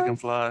bird so I can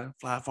fly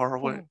far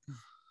away.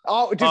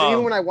 Oh, dude!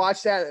 Even when I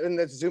watch that and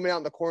it's zooming out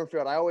in the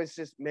cornfield, I always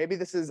just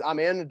I'm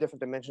in a different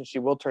dimension. She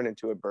will turn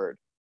into a bird.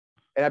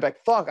 And I'd be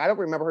like, fuck, I don't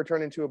remember her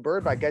turning into a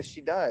bird, but I guess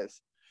she does.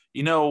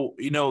 You know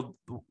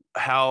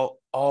how,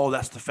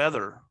 that's the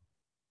feather.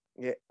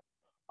 Yeah.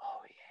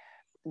 Oh,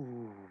 yeah.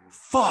 Ooh,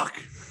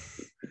 fuck.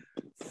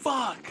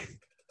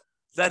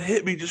 That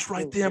hit me just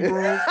right then,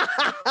 bro.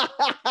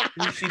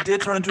 She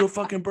did turn into a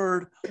fucking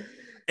bird.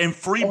 And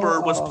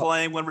Freebird was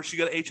playing whenever she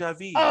got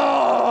HIV.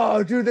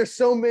 Oh, dude, there's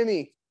so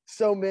many.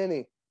 So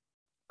many.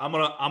 I'm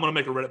gonna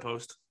make a Reddit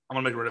post.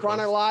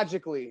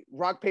 Chronologically,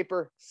 rock,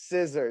 paper,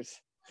 scissors.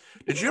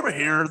 Did you ever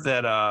hear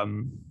that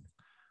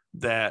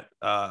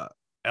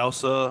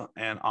Elsa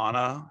and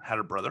Anna had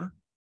a brother?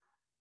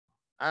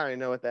 I don't even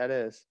know what that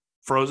is.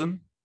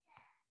 Frozen?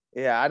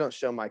 Yeah, I don't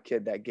show my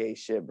kid that gay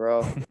shit,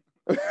 bro.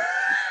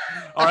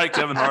 All right,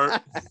 Kevin Hart.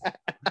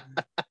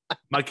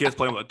 My kid's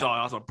playing with a doll.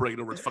 I was gonna break it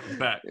over his fucking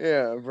back.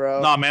 Yeah,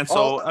 bro. No, man.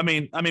 So I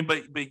mean,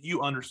 but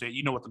you understand.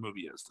 You know what the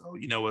movie is, though.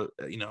 You know what?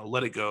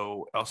 Let It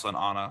Go. Elsa and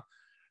Anna.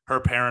 Her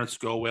parents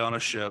go away on a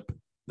ship.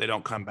 They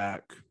don't come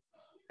back.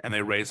 And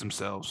they raise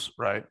themselves,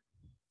 right?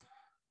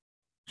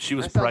 She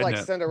was pregnant.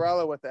 Like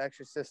Cinderella with the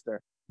extra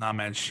sister. Nah,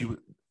 man.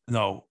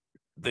 The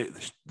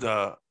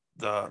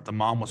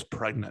mom was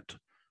pregnant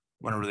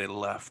whenever they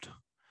left,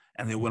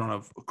 and they went on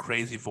a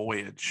crazy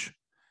voyage,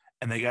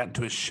 and they got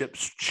into a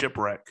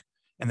shipwreck,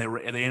 and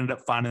they ended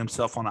up finding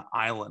themselves on an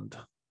island,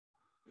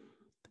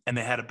 and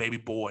they had a baby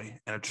boy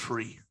in a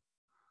tree,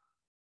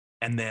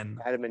 and then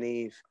Adam and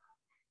Eve.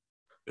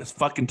 It's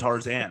fucking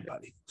Tarzan,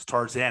 buddy. It's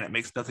Tarzan. It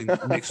makes too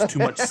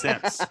much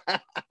sense.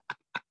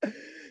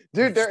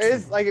 Dude, there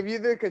is, like, if you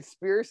do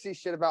conspiracy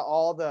shit about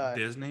all the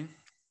Disney.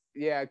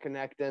 Yeah,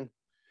 connecting.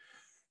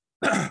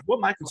 what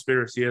my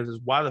conspiracy is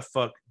why the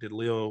fuck did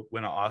Leo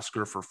win an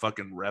Oscar for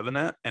fucking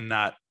Revenant and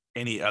not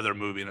any other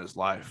movie in his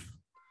life?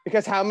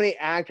 Because how many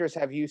actors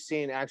have you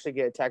seen actually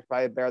get attacked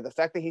by a bear? The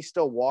fact that he's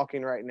still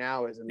walking right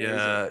now is amazing.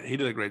 Yeah, he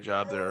did a great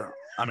job there.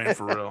 I mean,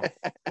 for real.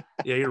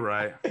 Yeah, you're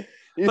right.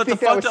 But the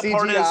fucked up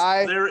part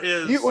is there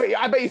is.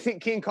 I bet you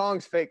think King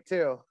Kong's fake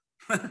too.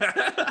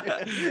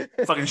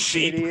 Fucking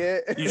sheep.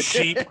 Idiot. You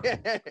sheep.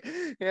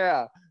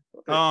 Yeah.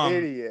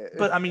 Idiot.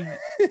 But I mean,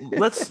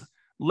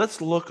 let's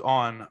look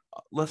on.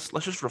 Let's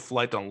just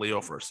reflect on Leo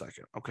for a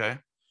second, okay?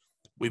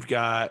 We've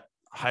got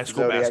High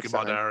School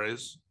Basketball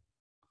Diaries.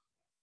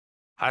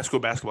 High School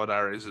Basketball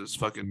Diaries is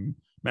fucking.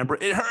 Remember,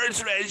 it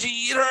hurts, Reggie.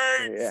 It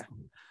hurts. Yeah.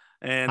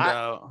 And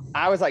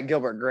I was like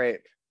Gilbert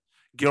Grape.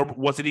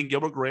 Was it in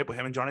Gilbert Grape with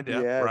him and Johnny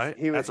Depp? Yes, right.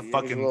 That's a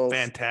fucking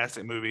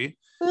fantastic movie.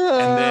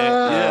 And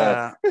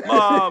then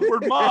Mom,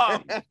 where's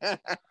Mom?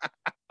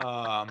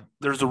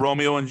 There's the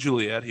Romeo and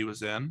Juliet he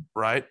was in,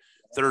 right?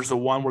 There's the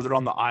one where they're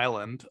on the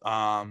island.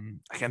 I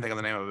can't think of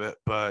the name of it,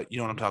 but you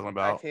know what I'm talking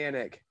about.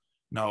 Titanic.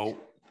 No.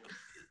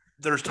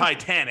 There's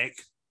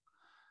Titanic.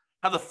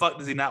 How the fuck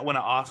does he not win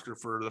an Oscar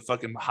for the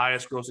fucking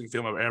highest grossing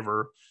film of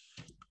ever?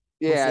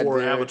 Yeah, before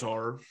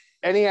Avatar.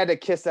 And he had to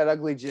kiss that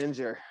ugly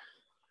ginger.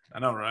 I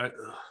know, right?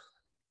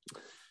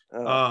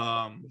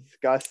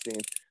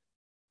 Disgusting.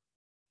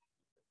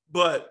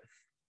 But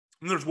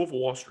there's Wolf of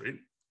Wall Street.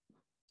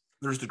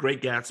 There's The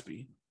Great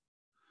Gatsby.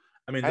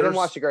 I mean, I didn't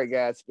watch The Great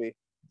Gatsby.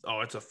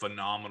 Oh, it's a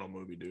phenomenal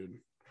movie, dude.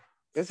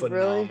 Is it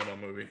really?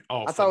 Phenomenal movie.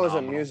 Oh, I thought it was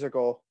a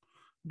musical.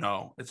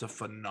 No, it's a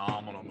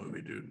phenomenal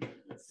movie, dude.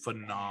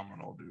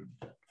 Phenomenal, dude.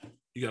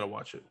 You gotta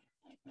watch it.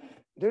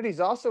 Dude, he's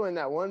also in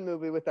that one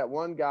movie with that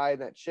one guy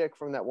and that chick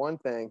from that one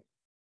thing.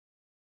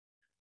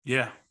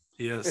 Yeah,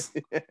 he is.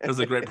 It was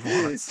a great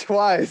performance.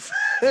 Twice.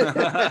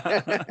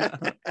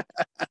 The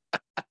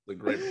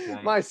great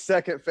performance. My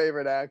second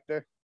favorite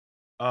actor.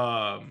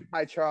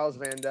 Hi, Charles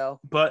Vandell.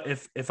 But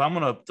if I'm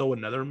gonna throw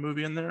another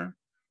movie in there,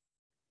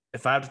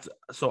 if I have to,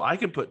 so I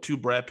could put two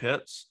Brad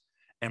Pitts,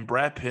 and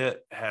Brad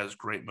Pitt has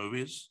great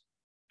movies.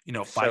 You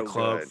know, Fight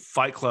Club. Good.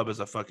 Fight Club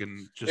is a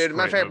fucking just. Dude,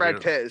 my favorite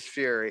Brad Pitt is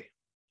Fury.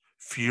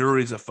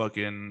 Fury's a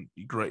fucking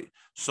great.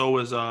 So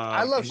is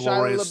I love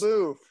Shia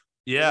LaBeouf.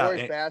 Yeah,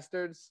 Glorious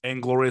Bastards.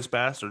 And Glorious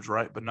Bastards,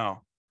 right? But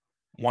no,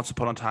 Once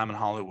Upon a Time in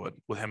Hollywood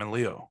with him and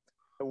Leo.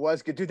 It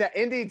was good, dude. That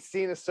ending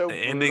scene is so. The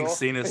ending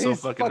scene is so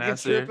fucking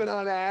nasty. Tripping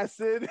on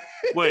acid.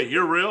 Wait,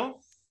 you're real?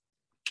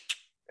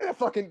 That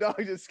fucking dog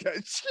just got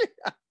shit.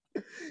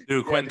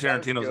 Dude, Quentin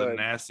Tarantino's a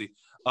nasty.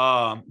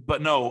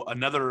 But no,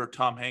 another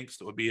Tom Hanks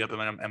that would be up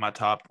in my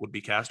top would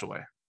be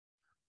Castaway.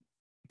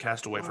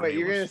 Castaway for me. Wait,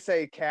 you're gonna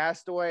say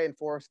Castaway and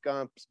Forrest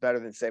Gump's better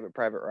than Saving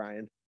Private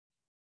Ryan?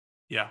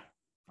 Yeah,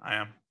 I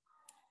am.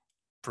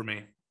 For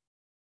me.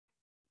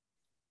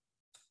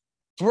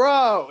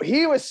 Bro,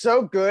 he was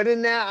so good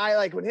in that. I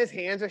like when his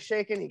hands are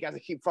shaking, he got to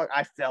keep fucking.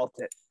 I felt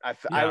it.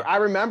 I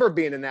remember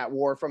being in that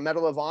war from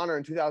Medal of Honor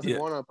in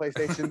 2001 on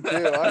PlayStation 2.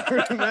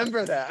 I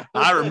remember that.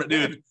 I remember,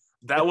 dude.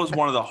 That was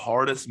one of the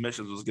hardest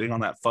missions, was getting on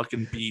that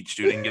fucking beach,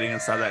 dude, and getting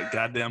inside that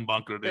goddamn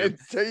bunker, dude.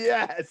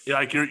 Yes.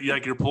 Yeah,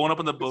 you're pulling up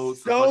in the boat.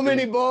 So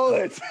many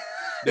bullets.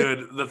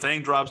 Dude, the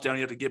thing drops down.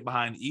 You have to get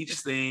behind each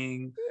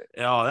thing.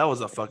 Oh, that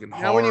was a fucking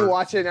hard. Now when you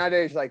watch it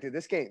nowadays, you're like, dude,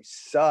 this game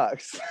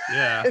sucks.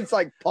 Yeah. It's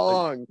like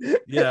Pong.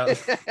 Yeah.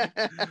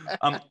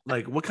 I'm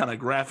like, what kind of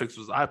graphics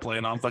was I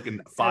playing on? Fucking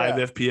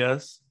 5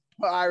 FPS.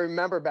 But I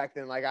remember back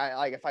then,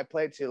 if I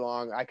played too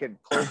long, I could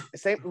close.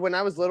 Same when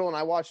I was little and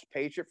I watched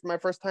Patriot for my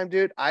first time,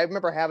 dude. I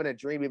remember having a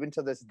dream even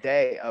to this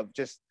day of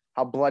just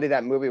how bloody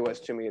that movie was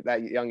to me at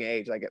that young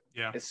age. Like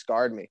it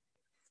scarred me,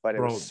 but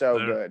it was so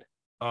good.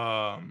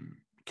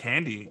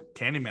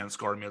 Candyman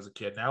scarred me as a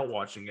kid. Now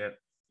watching it,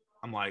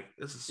 I'm like,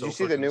 this is so. Did you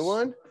see the new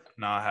one?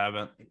 No, I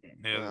haven't.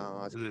 Yeah,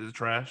 no, is it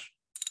trash?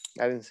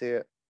 I didn't see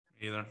it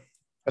either.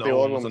 But the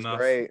old one was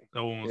great. The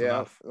old one was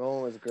enough. The old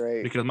one was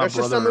great. Because there's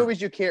just some movies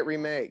you can't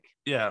remake.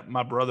 Yeah,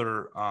 my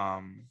brother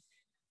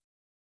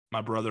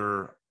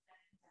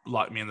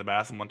locked me in the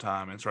bathroom one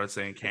time and started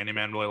saying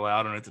Candyman really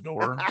loud underneath the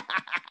door.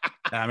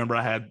 And I remember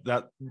I had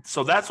that.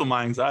 So that's when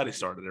my anxiety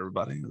started,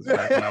 everybody. It was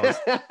back when I was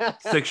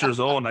 6 years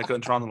old and I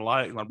couldn't turn on the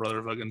light. My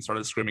brother fucking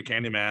started screaming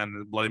Candyman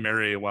and Bloody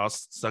Mary while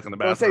stuck in the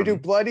bathroom.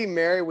 Dude, Bloody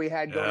Mary we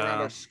had going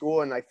around our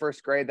school in like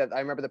first grade, that I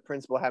remember the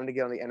principal having to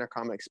get on the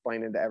intercom and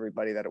explaining to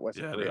everybody that it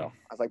wasn't real. Dude. I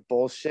was like,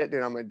 bullshit,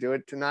 dude, I'm going to do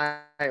it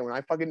tonight. When I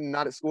fucking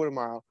not at school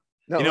tomorrow.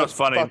 No, you know what's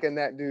funny? Fucking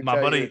that dude.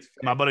 My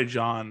buddy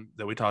John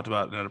that we talked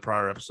about in a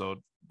prior episode,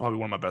 probably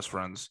one of my best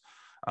friends.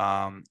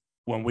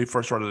 When we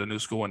first started a new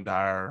school in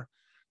Dyer,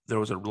 there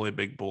was a really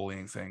big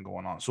bullying thing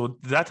going on. So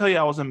did I tell you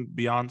I was in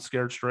Beyond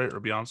Scared Straight or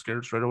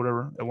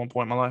whatever at one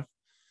point in my life?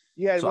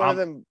 Yeah, so one of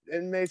them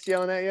inmates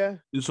yelling at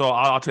you. So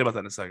I'll tell you about that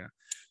in a second.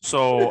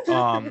 So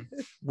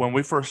when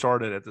we first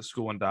started at the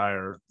school in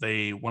Dyer,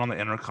 they went on the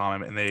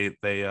intercom and they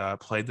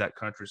played that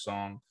country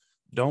song.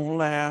 Don't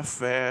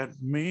laugh at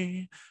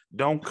me.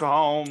 Don't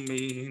call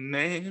me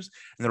names.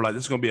 And they're like,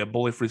 this is going to be a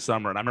bully-free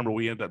summer. And I remember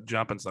we ended up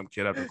jumping some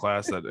kid after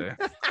class that day.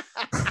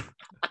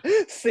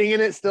 singing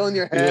it still in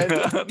your head.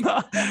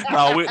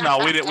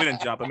 We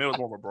didn't jump. I mean, it was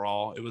more of a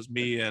brawl. It was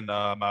me and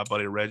my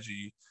buddy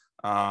Reggie.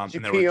 And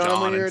there were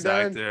John and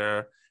Zach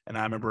there. And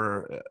I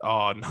remember,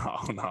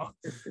 no.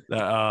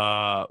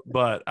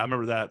 But I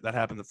remember that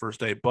happened the first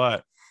day.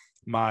 But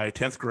my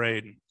 10th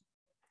grade,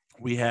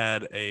 we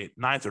had a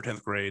 9th or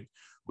 10th grade.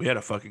 We had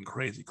a fucking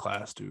crazy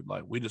class, dude.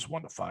 Like, we just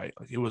wanted to fight.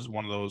 Like, it was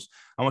one of those.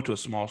 I went to a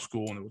small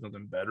school and there was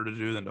nothing better to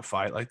do than to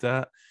fight like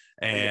that.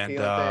 And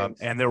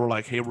they were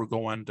like, "Hey, we're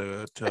going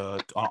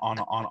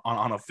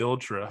on a field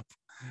trip.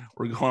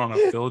 We're going on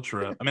a field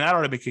trip." I mean, I'd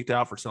already been kicked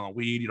out for selling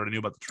weed. You already knew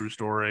about the true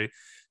story.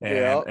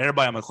 And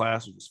everybody in my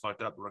class was just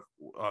fucked up.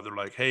 They're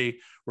like, "Hey,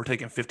 we're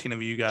taking 15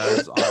 of you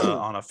guys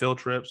on a field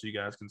trip so you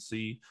guys can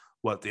see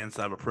what the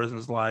inside of a prison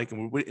is like."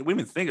 And we didn't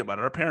even think about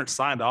it. Our parents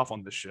signed off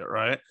on this shit,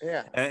 right?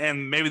 Yeah.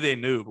 And maybe they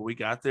knew, but we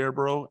got there,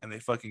 bro, and they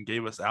fucking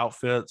gave us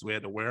outfits. We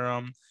had to wear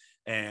them.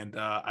 And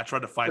I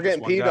tried to fight this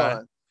one guy.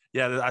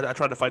 Yeah, I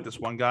tried to fight this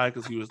one guy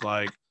because he was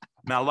like,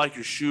 "Man, I like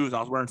your shoes." I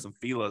was wearing some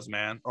Fila's,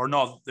 man. Or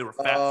no, they were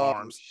Fat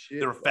Farms. Shit.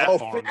 They were Fat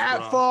Farms.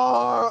 Fat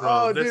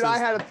Farm. Dude, I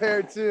had a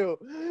pair too.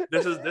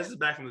 This is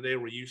back in the day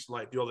where you used to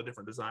like do all the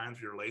different designs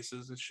for your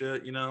laces and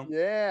shit, you know?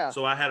 Yeah.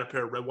 So I had a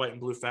pair of red, white, and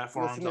blue Fat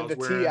Farms.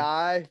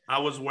 I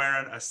was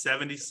wearing a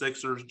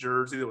 76ers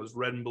jersey that was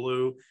red and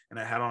blue, and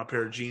I had on a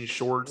pair of jean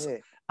shorts. Yeah.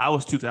 I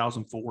was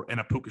 2004 in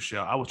a puka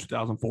shell. I was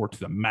 2004 to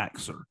the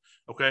max, sir.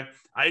 Okay,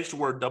 I used to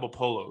wear double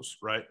polos,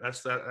 right?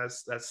 That's what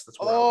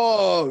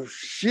oh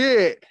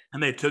shit!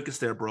 And they took us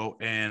there, bro,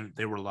 and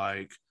they were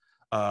like,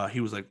 he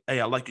was like, "Hey,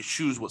 I like your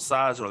shoes. What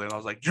size are they?" And I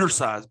was like, "Your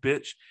size,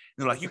 bitch." And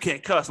they're like, "You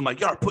can't cuss." I'm like,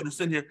 "Y'all are putting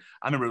us in here."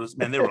 I remember it was,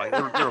 man. They were like,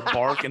 they were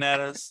barking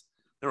at us.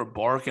 They were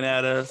barking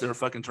at us. They were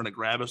fucking trying to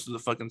grab us to the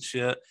fucking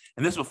shit.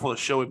 And this was before the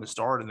show even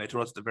started. And they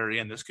told us at the very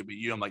end, "This could be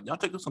you." I'm like, "Y'all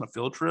take us on a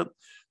field trip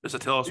just to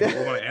tell us we're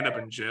going to end up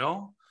in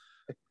jail?"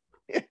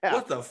 Yeah.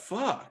 What the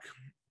fuck?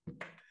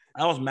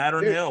 I was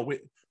madder than hell.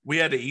 We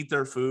had to eat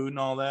their food and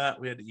all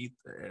that. We had to eat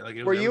like.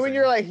 Were you and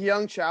your like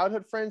young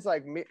childhood friends,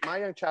 like me, my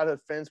young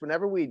childhood friends?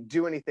 Whenever we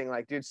do anything,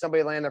 like, dude,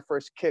 somebody land their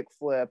first kick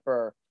flip,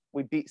 or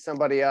we beat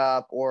somebody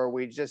up, or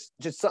we just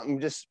something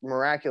just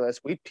miraculous,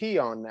 we pee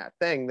on that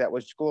thing that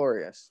was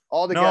glorious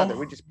all together. No.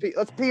 We just pee.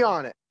 Let's pee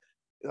on it.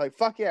 Like,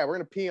 fuck yeah, we're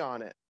gonna pee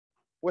on it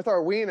with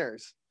our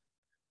wieners.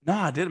 No,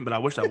 I didn't, but I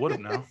wish I would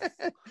have now.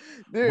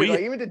 Dude,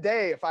 like, even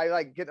today, if I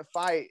like get in a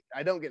fight,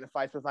 I don't get in a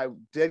fight, but if I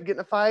did get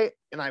in a fight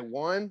and I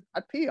won,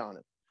 I'd pee on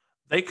it.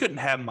 They couldn't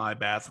have my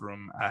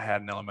bathroom I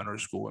had in elementary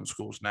school and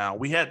schools now.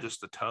 We had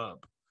just a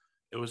tub.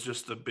 It was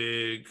just a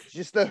big...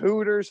 Just the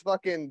Hooters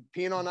fucking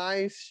peeing on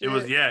ice shit.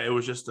 It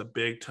was just a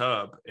big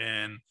tub.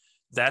 And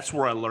that's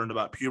where I learned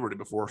about puberty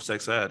before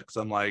sex ed. Because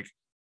I'm like,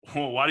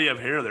 well, why do you have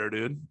hair there,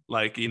 dude?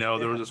 Like, you know,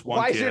 there was this one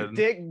kid. Why is your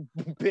dick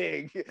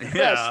big? Yeah.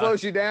 That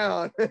slows you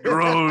down.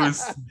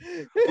 Gross.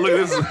 Look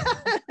at this.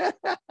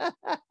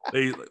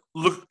 Hey,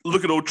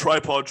 look at old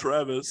tripod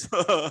Travis.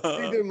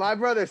 Dude, my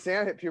brother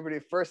Sam hit puberty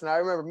first, and I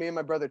remember me and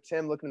my brother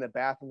Tim looking in the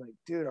bathroom like,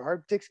 dude,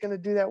 our dick's gonna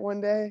do that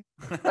one day.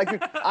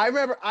 Like, I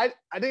remember I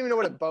didn't even know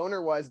what a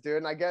boner was, dude.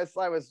 And I guess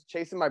I was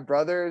chasing my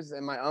brothers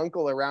and my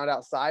uncle around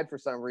outside for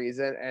some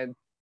reason, and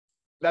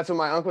that's when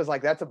my uncle was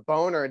like, "That's a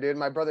boner, dude."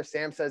 My brother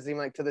Sam says, even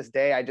like to this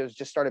day, I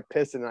just started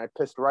pissing, and I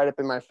pissed right up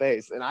in my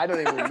face, and I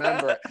don't even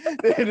remember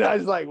it. And I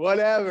was like,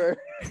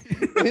 whatever.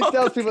 He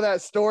tells people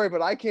that story,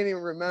 but I can't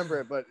even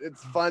remember it. But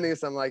it's funny,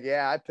 so I'm like,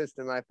 yeah, I pissed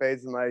in my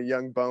face in my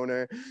young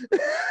boner.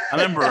 I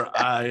remember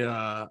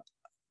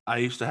I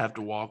used to have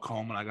to walk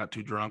home when I got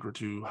too drunk or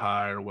too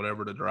high or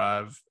whatever to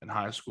drive in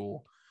high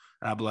school.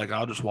 And I'd be like,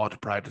 I'll just walk to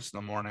practice in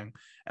the morning.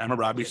 And I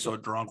remember I'd be so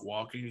drunk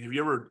walking. Have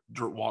you ever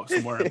walked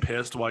somewhere and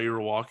pissed while you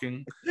were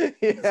walking?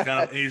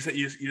 Yeah. You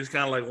just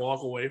kind of like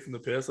walk away from the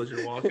piss as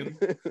you're walking.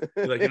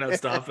 You're not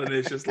stopping.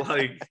 It's just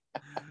like,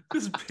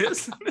 just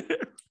piss in there.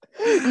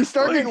 You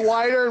start getting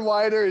wider and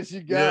wider as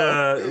you go.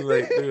 Yeah,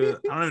 like, dude,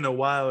 I don't even know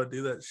why I would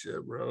do that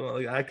shit, bro.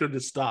 Like, I could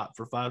just stop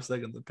for 5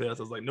 seconds to piss.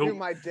 I was like, nope. Dude,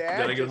 my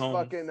dad just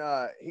fucking,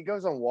 he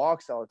goes on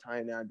walks all the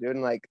time now, dude.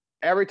 And like,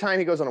 every time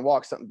he goes on a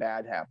walk, something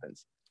bad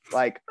happens.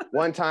 Like,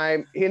 one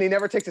time, he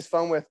never takes his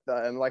phone with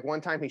him. Like,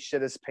 one time he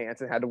shit his pants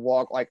and had to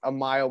walk like a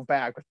mile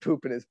back with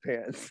poop in his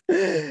pants.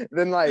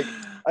 Then like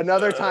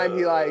another time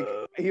he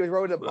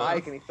rode a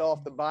bike and he fell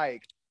off the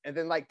bike. And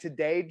then like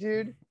today,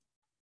 dude,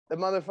 the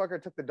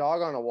motherfucker took the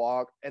dog on a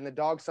walk and the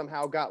dog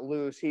somehow got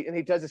loose. He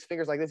does his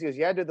fingers like this. He goes,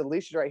 "Yeah, dude, the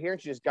leash is right here."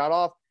 And she just got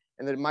off.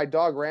 And then my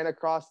dog ran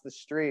across the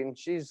street, and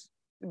she's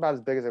about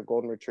as big as a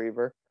golden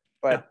retriever,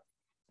 but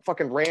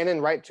fucking ran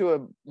in right to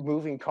a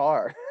moving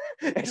car.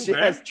 And she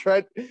has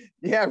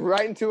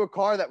right into a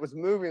car that was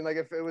moving. Like,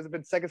 if it was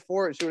been seconds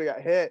forward, she would have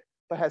got hit,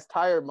 but has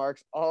tire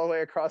marks all the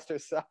way across her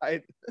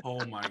side.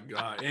 Oh my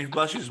God. And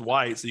plus she's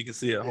white, so you can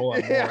see a whole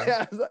lot more.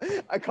 Yeah,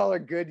 I call her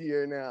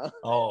Goodyear now.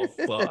 Oh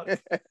fuck.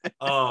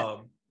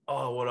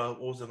 What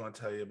was I gonna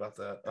tell you about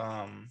that?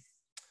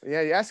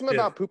 Yeah, you ask him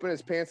about pooping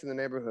his pants in the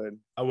neighborhood.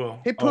 I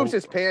will. He poops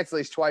his pants at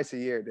least twice a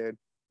year, dude.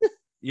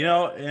 You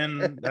know,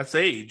 and that's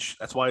age.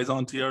 That's why he's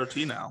on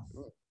TRT now.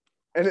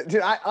 And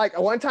dude, I like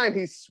one time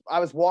I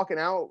was walking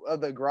out of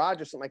the garage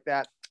or something like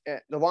that,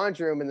 the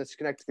laundry room, and it's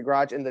connected to the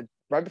garage. And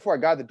right before I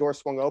got the door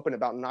swung open,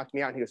 about knocked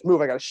me out. And he goes,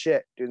 "Move! I got to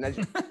shit, dude."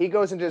 And he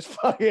goes into just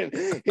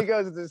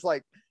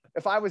like,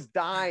 if I was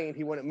dying,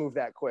 he wouldn't move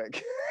that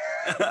quick.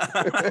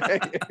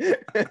 That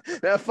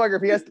fucker,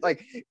 if he has to,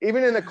 like,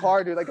 even in the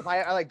car, dude, like if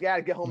I like,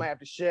 Dad, get home, I have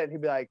to shit, and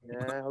he'd be like,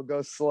 "Yeah, he'll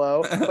go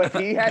slow." But if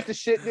he has to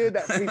shit, dude,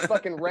 he's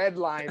fucking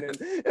redlining.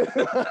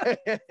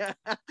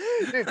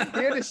 Dude,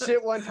 he had to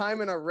shit one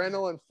time in a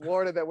rental in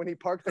Florida that when he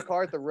parked the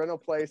car at the rental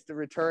place to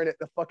return it,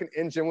 the fucking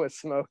engine was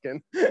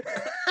smoking.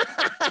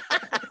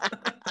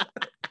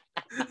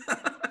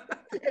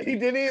 He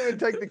didn't even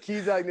take the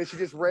keys out, and she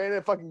just ran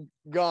it, fucking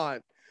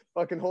gone.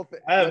 Fucking whole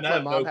thing. That's my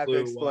mom had to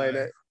explain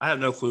it. I have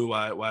no clue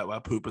why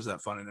poop is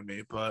that funny to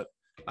me, but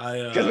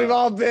because we've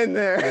all been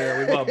there. Yeah,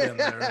 we've all been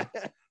there.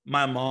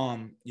 My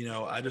mom,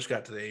 I just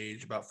got to the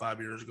age about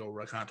 5 years ago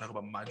where I kind of talk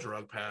about my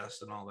drug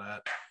past and all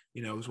that,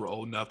 because we're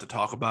old enough to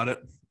talk about it.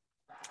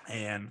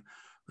 And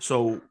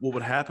so what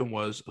would happen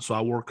was,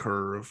 I wore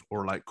Curve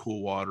or like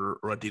Cool Water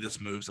or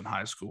Adidas Moves in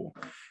high school,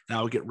 and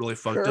I would get really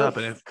fucked up.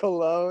 And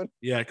cologne.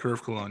 Yeah,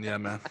 Curve cologne. Yeah,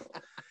 man.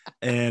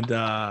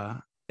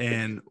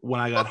 And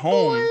when I got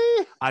home,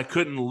 I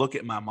couldn't look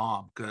at my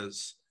mom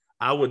because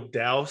I would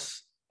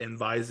douse in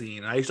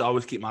Visine. I used to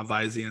always keep my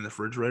Visine in the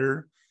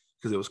refrigerator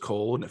because it was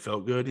cold and it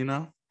felt good,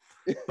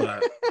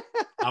 But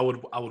I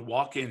would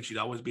walk in, she'd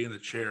always be in the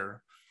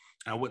chair,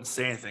 and I wouldn't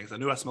say anything because I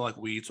knew I smelled like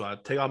weed. So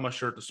I'd take off my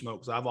shirt to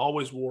smoke because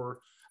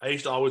I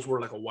used to always wear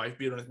like a wife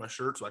beater underneath my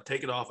shirt. So I'd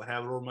take it off, I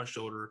have it over my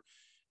shoulder,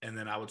 and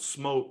then I would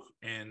smoke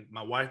and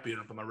my wife beater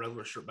and put my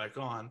regular shirt back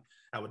on.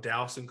 I would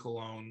douse in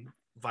cologne,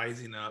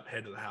 Visine up,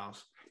 head to the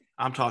house.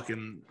 I'm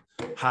talking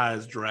high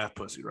as giraffe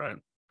pussy, right?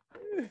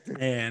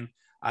 And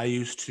I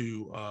used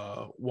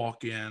to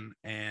walk in,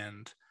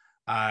 and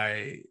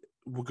I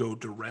would go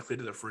directly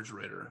to the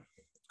refrigerator,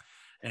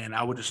 and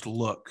I would just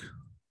look.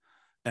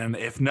 And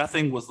if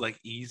nothing was like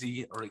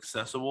easy or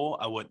accessible,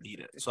 I wouldn't eat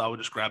it. So I would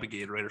just grab a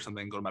Gatorade or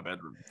something and go to my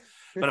bedroom.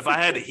 But if I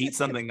had to heat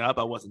something up,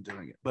 I wasn't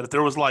doing it. But if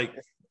there was like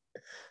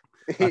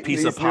a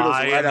piece of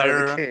pie in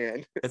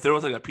there, if there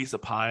was like a piece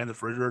of pie in the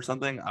refrigerator or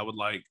something, I would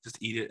like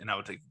just eat it, and I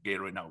would take a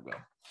Gatorade and I would go.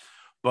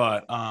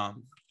 But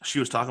she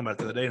was talking about it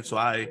the other day, and so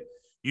I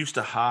used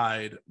to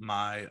hide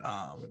my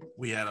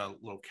we had a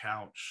little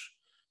couch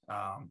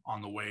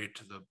on the way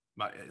to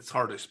it's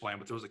hard to explain,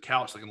 but there was a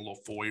couch like in a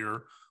little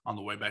foyer on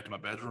the way back to my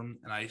bedroom,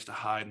 and I used to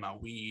hide my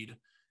weed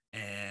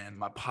and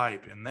my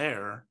pipe in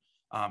there.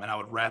 And I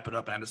would wrap it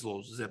up. I had this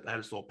little zip. I had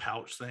this little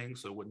pouch thing,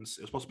 so it was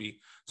supposed to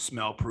be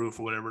smell proof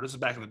or whatever. This is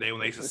back in the day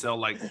when they used to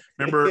sell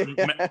remember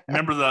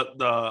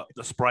the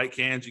Sprite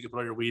cans you could put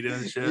all your weed in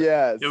and shit.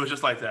 Yes. It was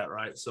just like that,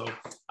 right? So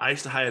I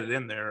used to hide it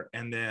in there,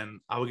 and then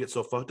I would get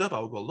so fucked up, I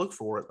would go look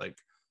for it like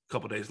a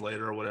couple days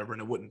later or whatever,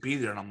 and it wouldn't be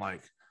there, and I'm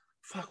like,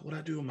 fuck, what'd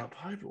I do with my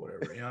pipe or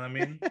whatever? You know what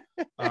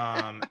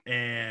I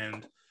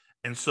mean?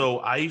 And so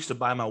I used to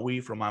buy my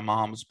weed from my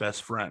mom's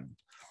best friend.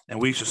 And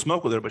we used to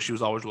smoke with her, but she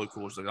was always really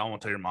cool. She's like, I don't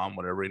want to tell your mom,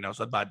 whatever,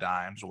 So I'd buy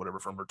dimes or whatever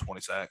from her, 20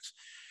 sacks.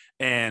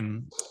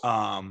 And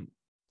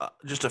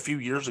just a few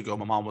years ago,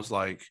 my mom was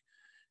like,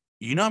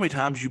 you know how many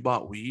times you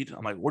bought weed?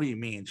 I'm like, what do you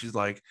mean? She's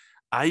like,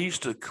 I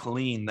used to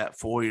clean that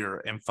foyer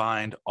and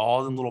find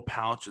all them little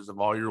pouches of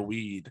all your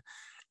weed,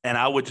 and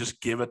I would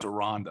just give it to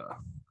Rhonda.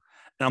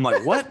 And I'm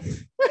like, what?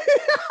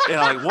 And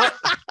I'm like, what?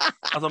 I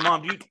was like,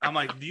 Mom,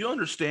 do you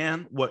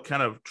understand what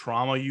kind of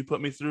trauma you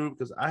put me through?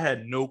 Because I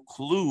had no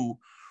clue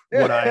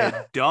what I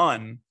had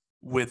done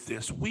with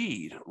this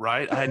weed,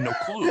 right? I had no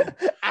clue.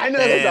 I know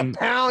there's a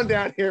pound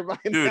down here by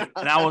dude. now.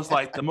 And I was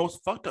like, the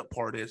most fucked up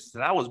part is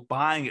that I was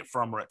buying it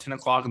from her at 10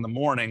 o'clock in the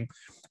morning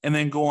and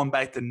then going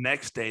back the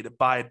next day to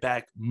buy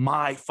back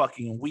my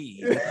fucking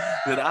weed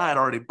that I had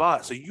already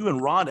bought. So you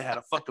and Rhonda had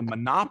a fucking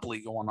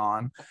monopoly going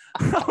on.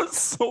 I was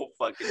so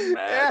fucking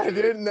mad. Yeah,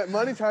 dude, and that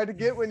money's hard to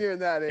get when you're in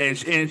that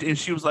age. And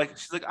she was like,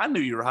 I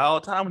knew you were high all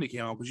the time when you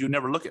came home because you would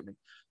never look at me.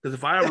 Because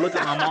if I ever looked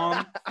at my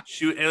mom,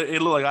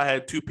 it looked like I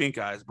had two pink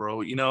eyes,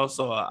 bro.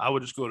 So I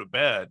would just go to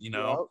bed,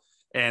 Yep.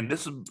 And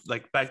this is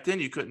like back then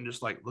you couldn't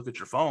just like look at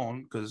your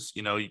phone because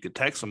you could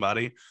text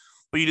somebody,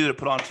 but you'd either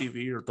put on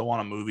TV or throw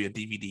on a movie, a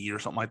DVD or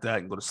something like that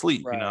and go to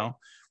sleep. Right.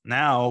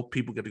 Now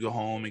people get to go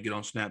home and get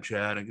on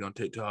Snapchat and get on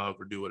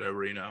TikTok or do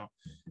whatever,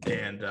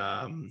 And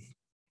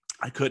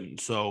I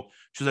couldn't. So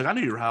she's like, I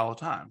knew you were high all the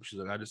time. She's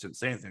like, I just didn't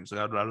say anything.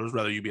 So I'd just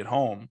rather you be at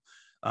home.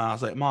 I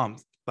was like, Mom,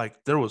 like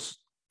there was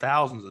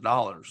thousands of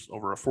dollars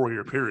over a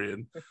 4-year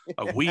period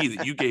of weed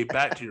that you gave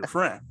back to your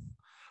friend.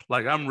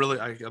 Like, I'm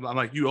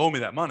like, you owe me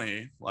that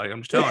money. Like,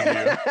 I'm just telling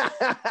you.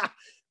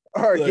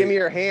 Or like, give me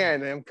your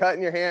hand. I'm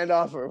cutting your hand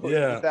off. Or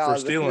for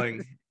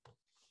stealing.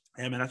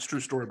 Yeah, man, that's a true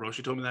story, bro.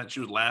 She told me that. She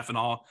was laughing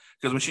all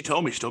because when she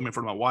told me in front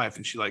of my wife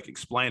and she like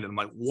explained it. I'm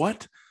like,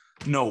 what?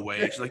 No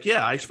way. She's like,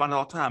 yeah, I used to find it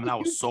all the time. And I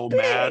was so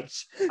mad.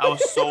 I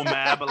was so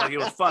mad, but like, it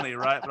was funny,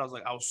 right? But I was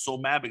like, I was so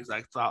mad because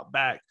I thought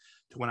back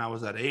to when I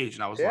was that age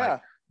and I was like,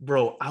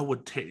 bro, I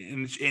would take,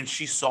 and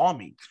she saw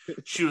me.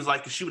 She was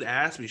like, she would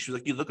ask me, she was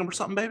like, you looking for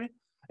something, baby?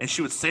 And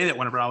she would say that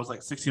whenever I was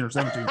like 16 or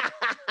 17.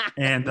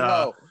 And, and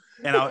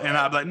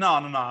I'd be like, no.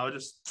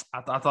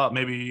 I thought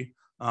maybe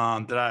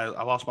that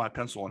I lost my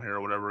pencil in here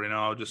or whatever.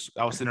 I was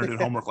sitting there doing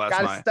homework last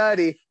Gotta night.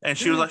 Study. And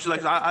she's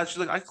like,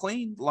 I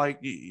cleaned. Like,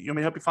 you want me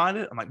to help you find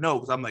it? I'm like, no,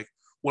 because I'm like,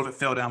 what if it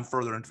fell down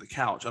further into the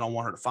couch? I don't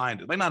want her to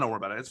find it. Like, no, don't worry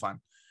about it. It's fine.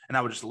 And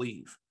I would just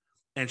leave.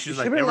 And she's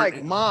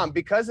like, Mom,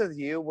 because of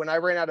you, when I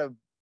ran out of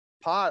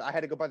pot, I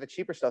had to go buy the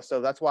cheaper stuff. So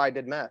that's why I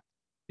did meth.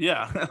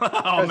 Yeah.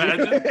 I'll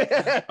imagine.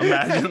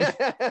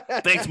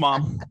 Thanks,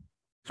 Mom.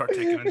 Start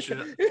taking and shit.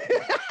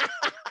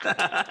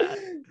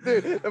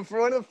 Dude, for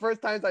one of the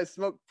first times I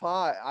smoked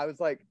pot, I was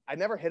like, I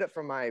never hid it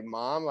from my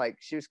mom. Like,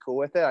 she was cool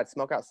with it. I'd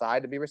smoke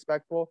outside to be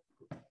respectful,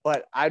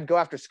 but I'd go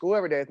after school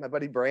every day with my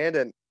buddy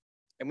Brandon.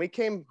 And we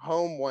came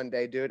home one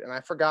day, dude, and I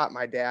forgot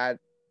my dad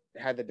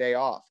had the day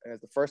off. And it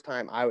was the first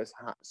time I was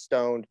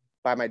stoned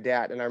by my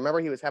dad. And I remember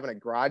he was having a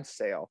garage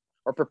sale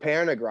or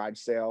preparing a garage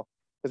sale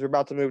because we're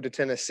about to move to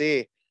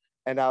Tennessee.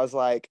 And I was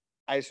like,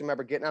 I just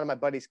remember getting out of my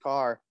buddy's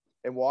car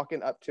and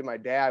walking up to my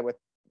dad with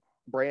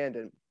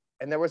Brandon.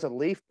 And there was a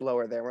leaf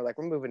blower there. We're like,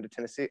 we're moving to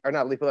Tennessee, or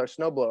not leaf blower,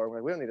 snow blower. We're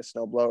like, we don't need a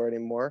snow blower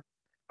anymore.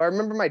 But I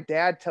remember my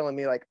dad telling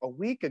me like a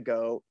week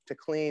ago to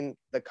clean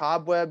the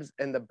cobwebs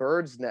and the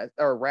bird's nest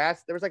or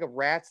rats. There was like a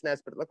rat's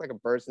nest, but it looked like a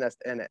bird's nest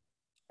in it.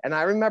 And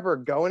I remember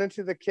going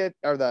into the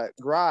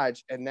garage,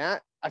 and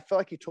that I felt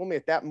like he told me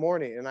it that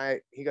morning.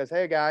 And he goes,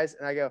 hey guys,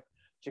 and I go,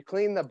 did you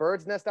clean the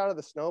bird's nest out of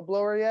the snow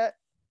blower yet?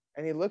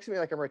 And he looks at me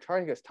like I'm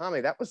retarded. He goes,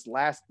 Tommy, that was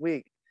last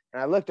week.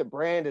 And I looked at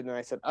Brandon and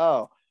I said,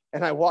 oh.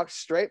 And I walked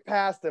straight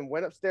past him,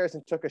 went upstairs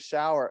and took a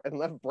shower and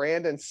left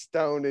Brandon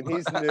stoned. And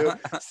he's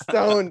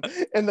stoned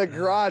in the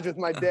garage with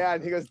my dad.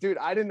 And he goes, dude,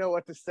 I didn't know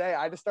what to say.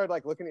 I just started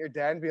like looking at your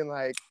dad and being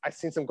like, I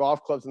seen some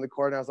golf clubs in the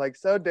corner. I was like,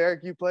 so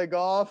Derek, you play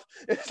golf?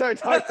 And started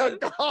talking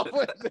about golf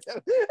with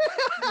him.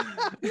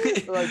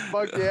 Like,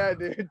 fuck yeah,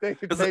 dude.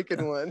 Thank you for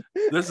taking one.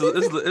 This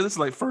is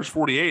like first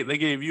 48. They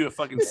gave you a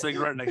fucking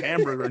cigarette and a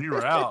hamburger and you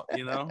were out,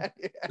 Yeah.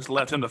 Just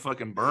left him to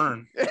fucking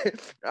burn.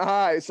 All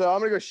right. So I'm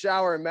going to go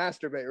shower and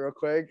masturbate real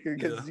quick.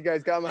 Because you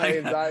guys got my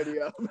anxiety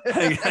up.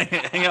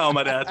 hang out with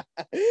my dad.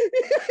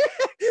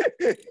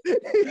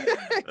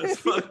 That's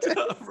fucked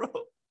up, bro.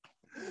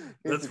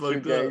 That's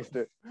fucked up.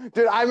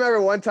 Dude, I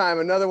remember one time,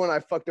 another one I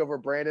fucked over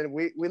Brandon.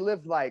 We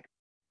lived like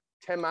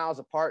 10 miles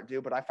apart,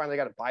 dude, but I finally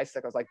got a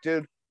bicycle. I was like,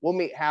 dude, we'll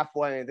meet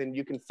halfway and then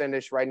you can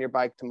finish riding your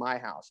bike to my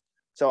house.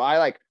 So I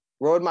like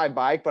rode my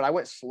bike, but I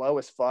went slow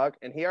as fuck.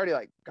 And he already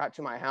like got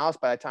to my house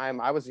by the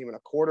time I was even a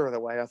quarter of the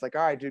way. I was like,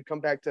 all right, dude, come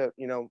back to,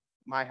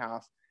 my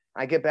house.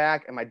 I get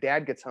back and my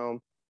dad gets home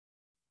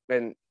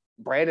and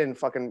Brandon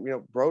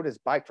fucking, rode his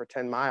bike for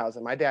 10 miles.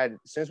 And my dad,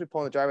 as soon as we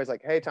pull in the driveway, he's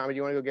like, hey, Tommy, do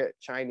you want to go get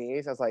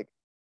Chinese? I was like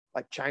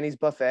Chinese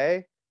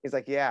buffet? He's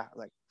like, yeah. I'm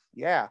like,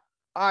 yeah.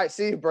 All right,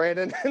 see you,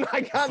 Brandon. And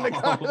I got in the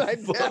car with my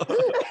dad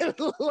and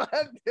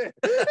left it.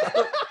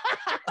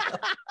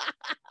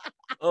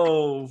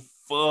 Oh,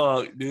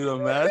 fuck, dude,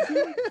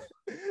 imagine.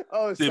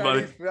 Oh, see you,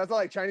 buddy. That's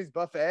like Chinese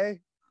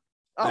buffet.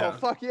 Oh, yeah.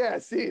 Fuck yeah.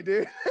 See you,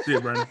 dude. See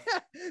you, Brandon.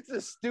 It's a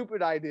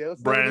stupid idea.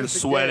 Brandon's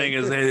sweating.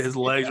 His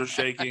legs are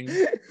shaking.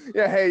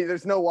 Yeah, hey,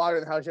 there's no water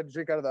in the house. You have to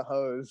drink out of the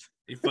hose.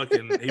 He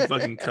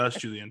fucking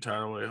cussed you the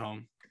entire way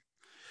home.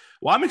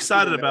 Well, I'm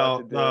excited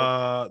about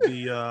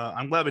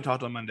I'm glad we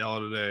talked on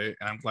Mandela today,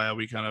 and I'm glad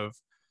we kind of,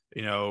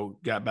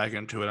 got back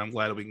into it. I'm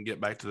glad we can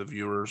get back to the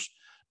viewers.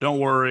 Don't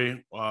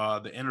worry.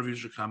 The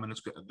interviews are coming.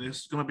 This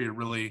is going to be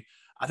really,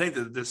 I think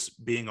that this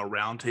being a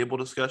roundtable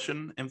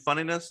discussion and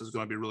funniness is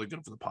going to be really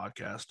good for the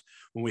podcast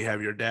when we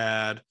have your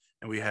dad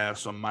and we have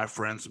some of my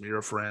friends, some of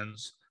your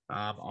friends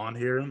on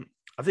here.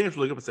 I think it's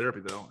really good for therapy,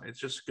 though. It's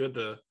just good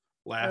to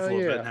laugh a little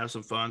bit and have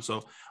some fun.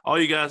 So all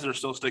you guys that are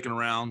still sticking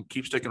around,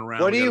 keep sticking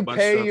around. What do you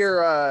pay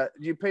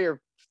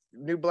your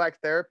new black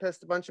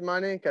therapist a bunch of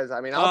money? Because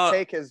I mean, I'll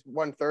take his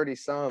 130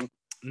 some.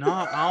 No,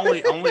 I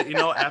only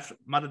after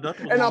my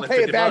deductible, and I'll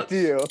pay it back to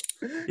you.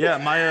 Yeah,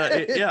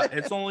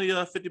 it's only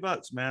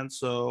 $50, man.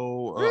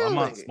 So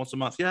really? once a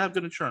month. Yeah, I have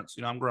good insurance.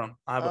 I'm grown.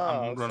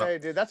 I'm grown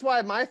up. Dude, that's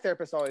why my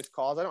therapist always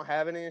calls. I don't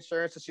have any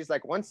insurance, so she's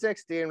like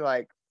 160, and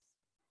like,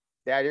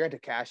 Dad, you're going to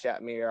cash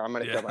at me, or I'm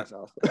going to kill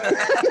myself.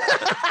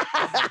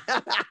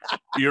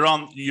 You're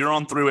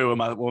on three-way with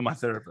my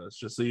therapist,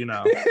 just so you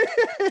know.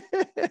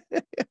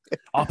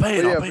 I'll pay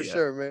it. For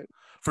sure, man.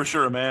 For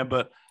sure, man.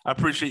 But I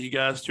appreciate you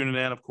guys tuning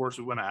in. Of course,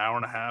 we went an hour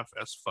and a half.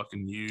 That's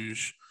fucking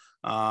huge.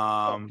 But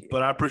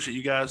I appreciate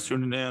you guys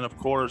tuning in. Of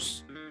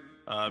course,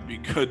 be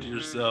good to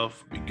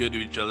yourself. Be good to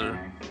each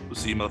other. We'll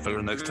see you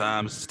motherfuckers next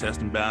time. This is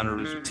Testing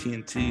Boundaries with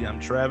TNT. I'm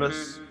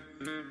Travis.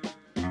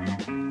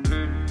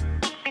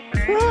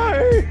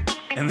 Bye.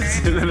 And this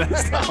is the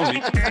next time.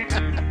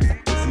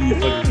 We'll see you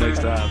fuckers next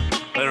time.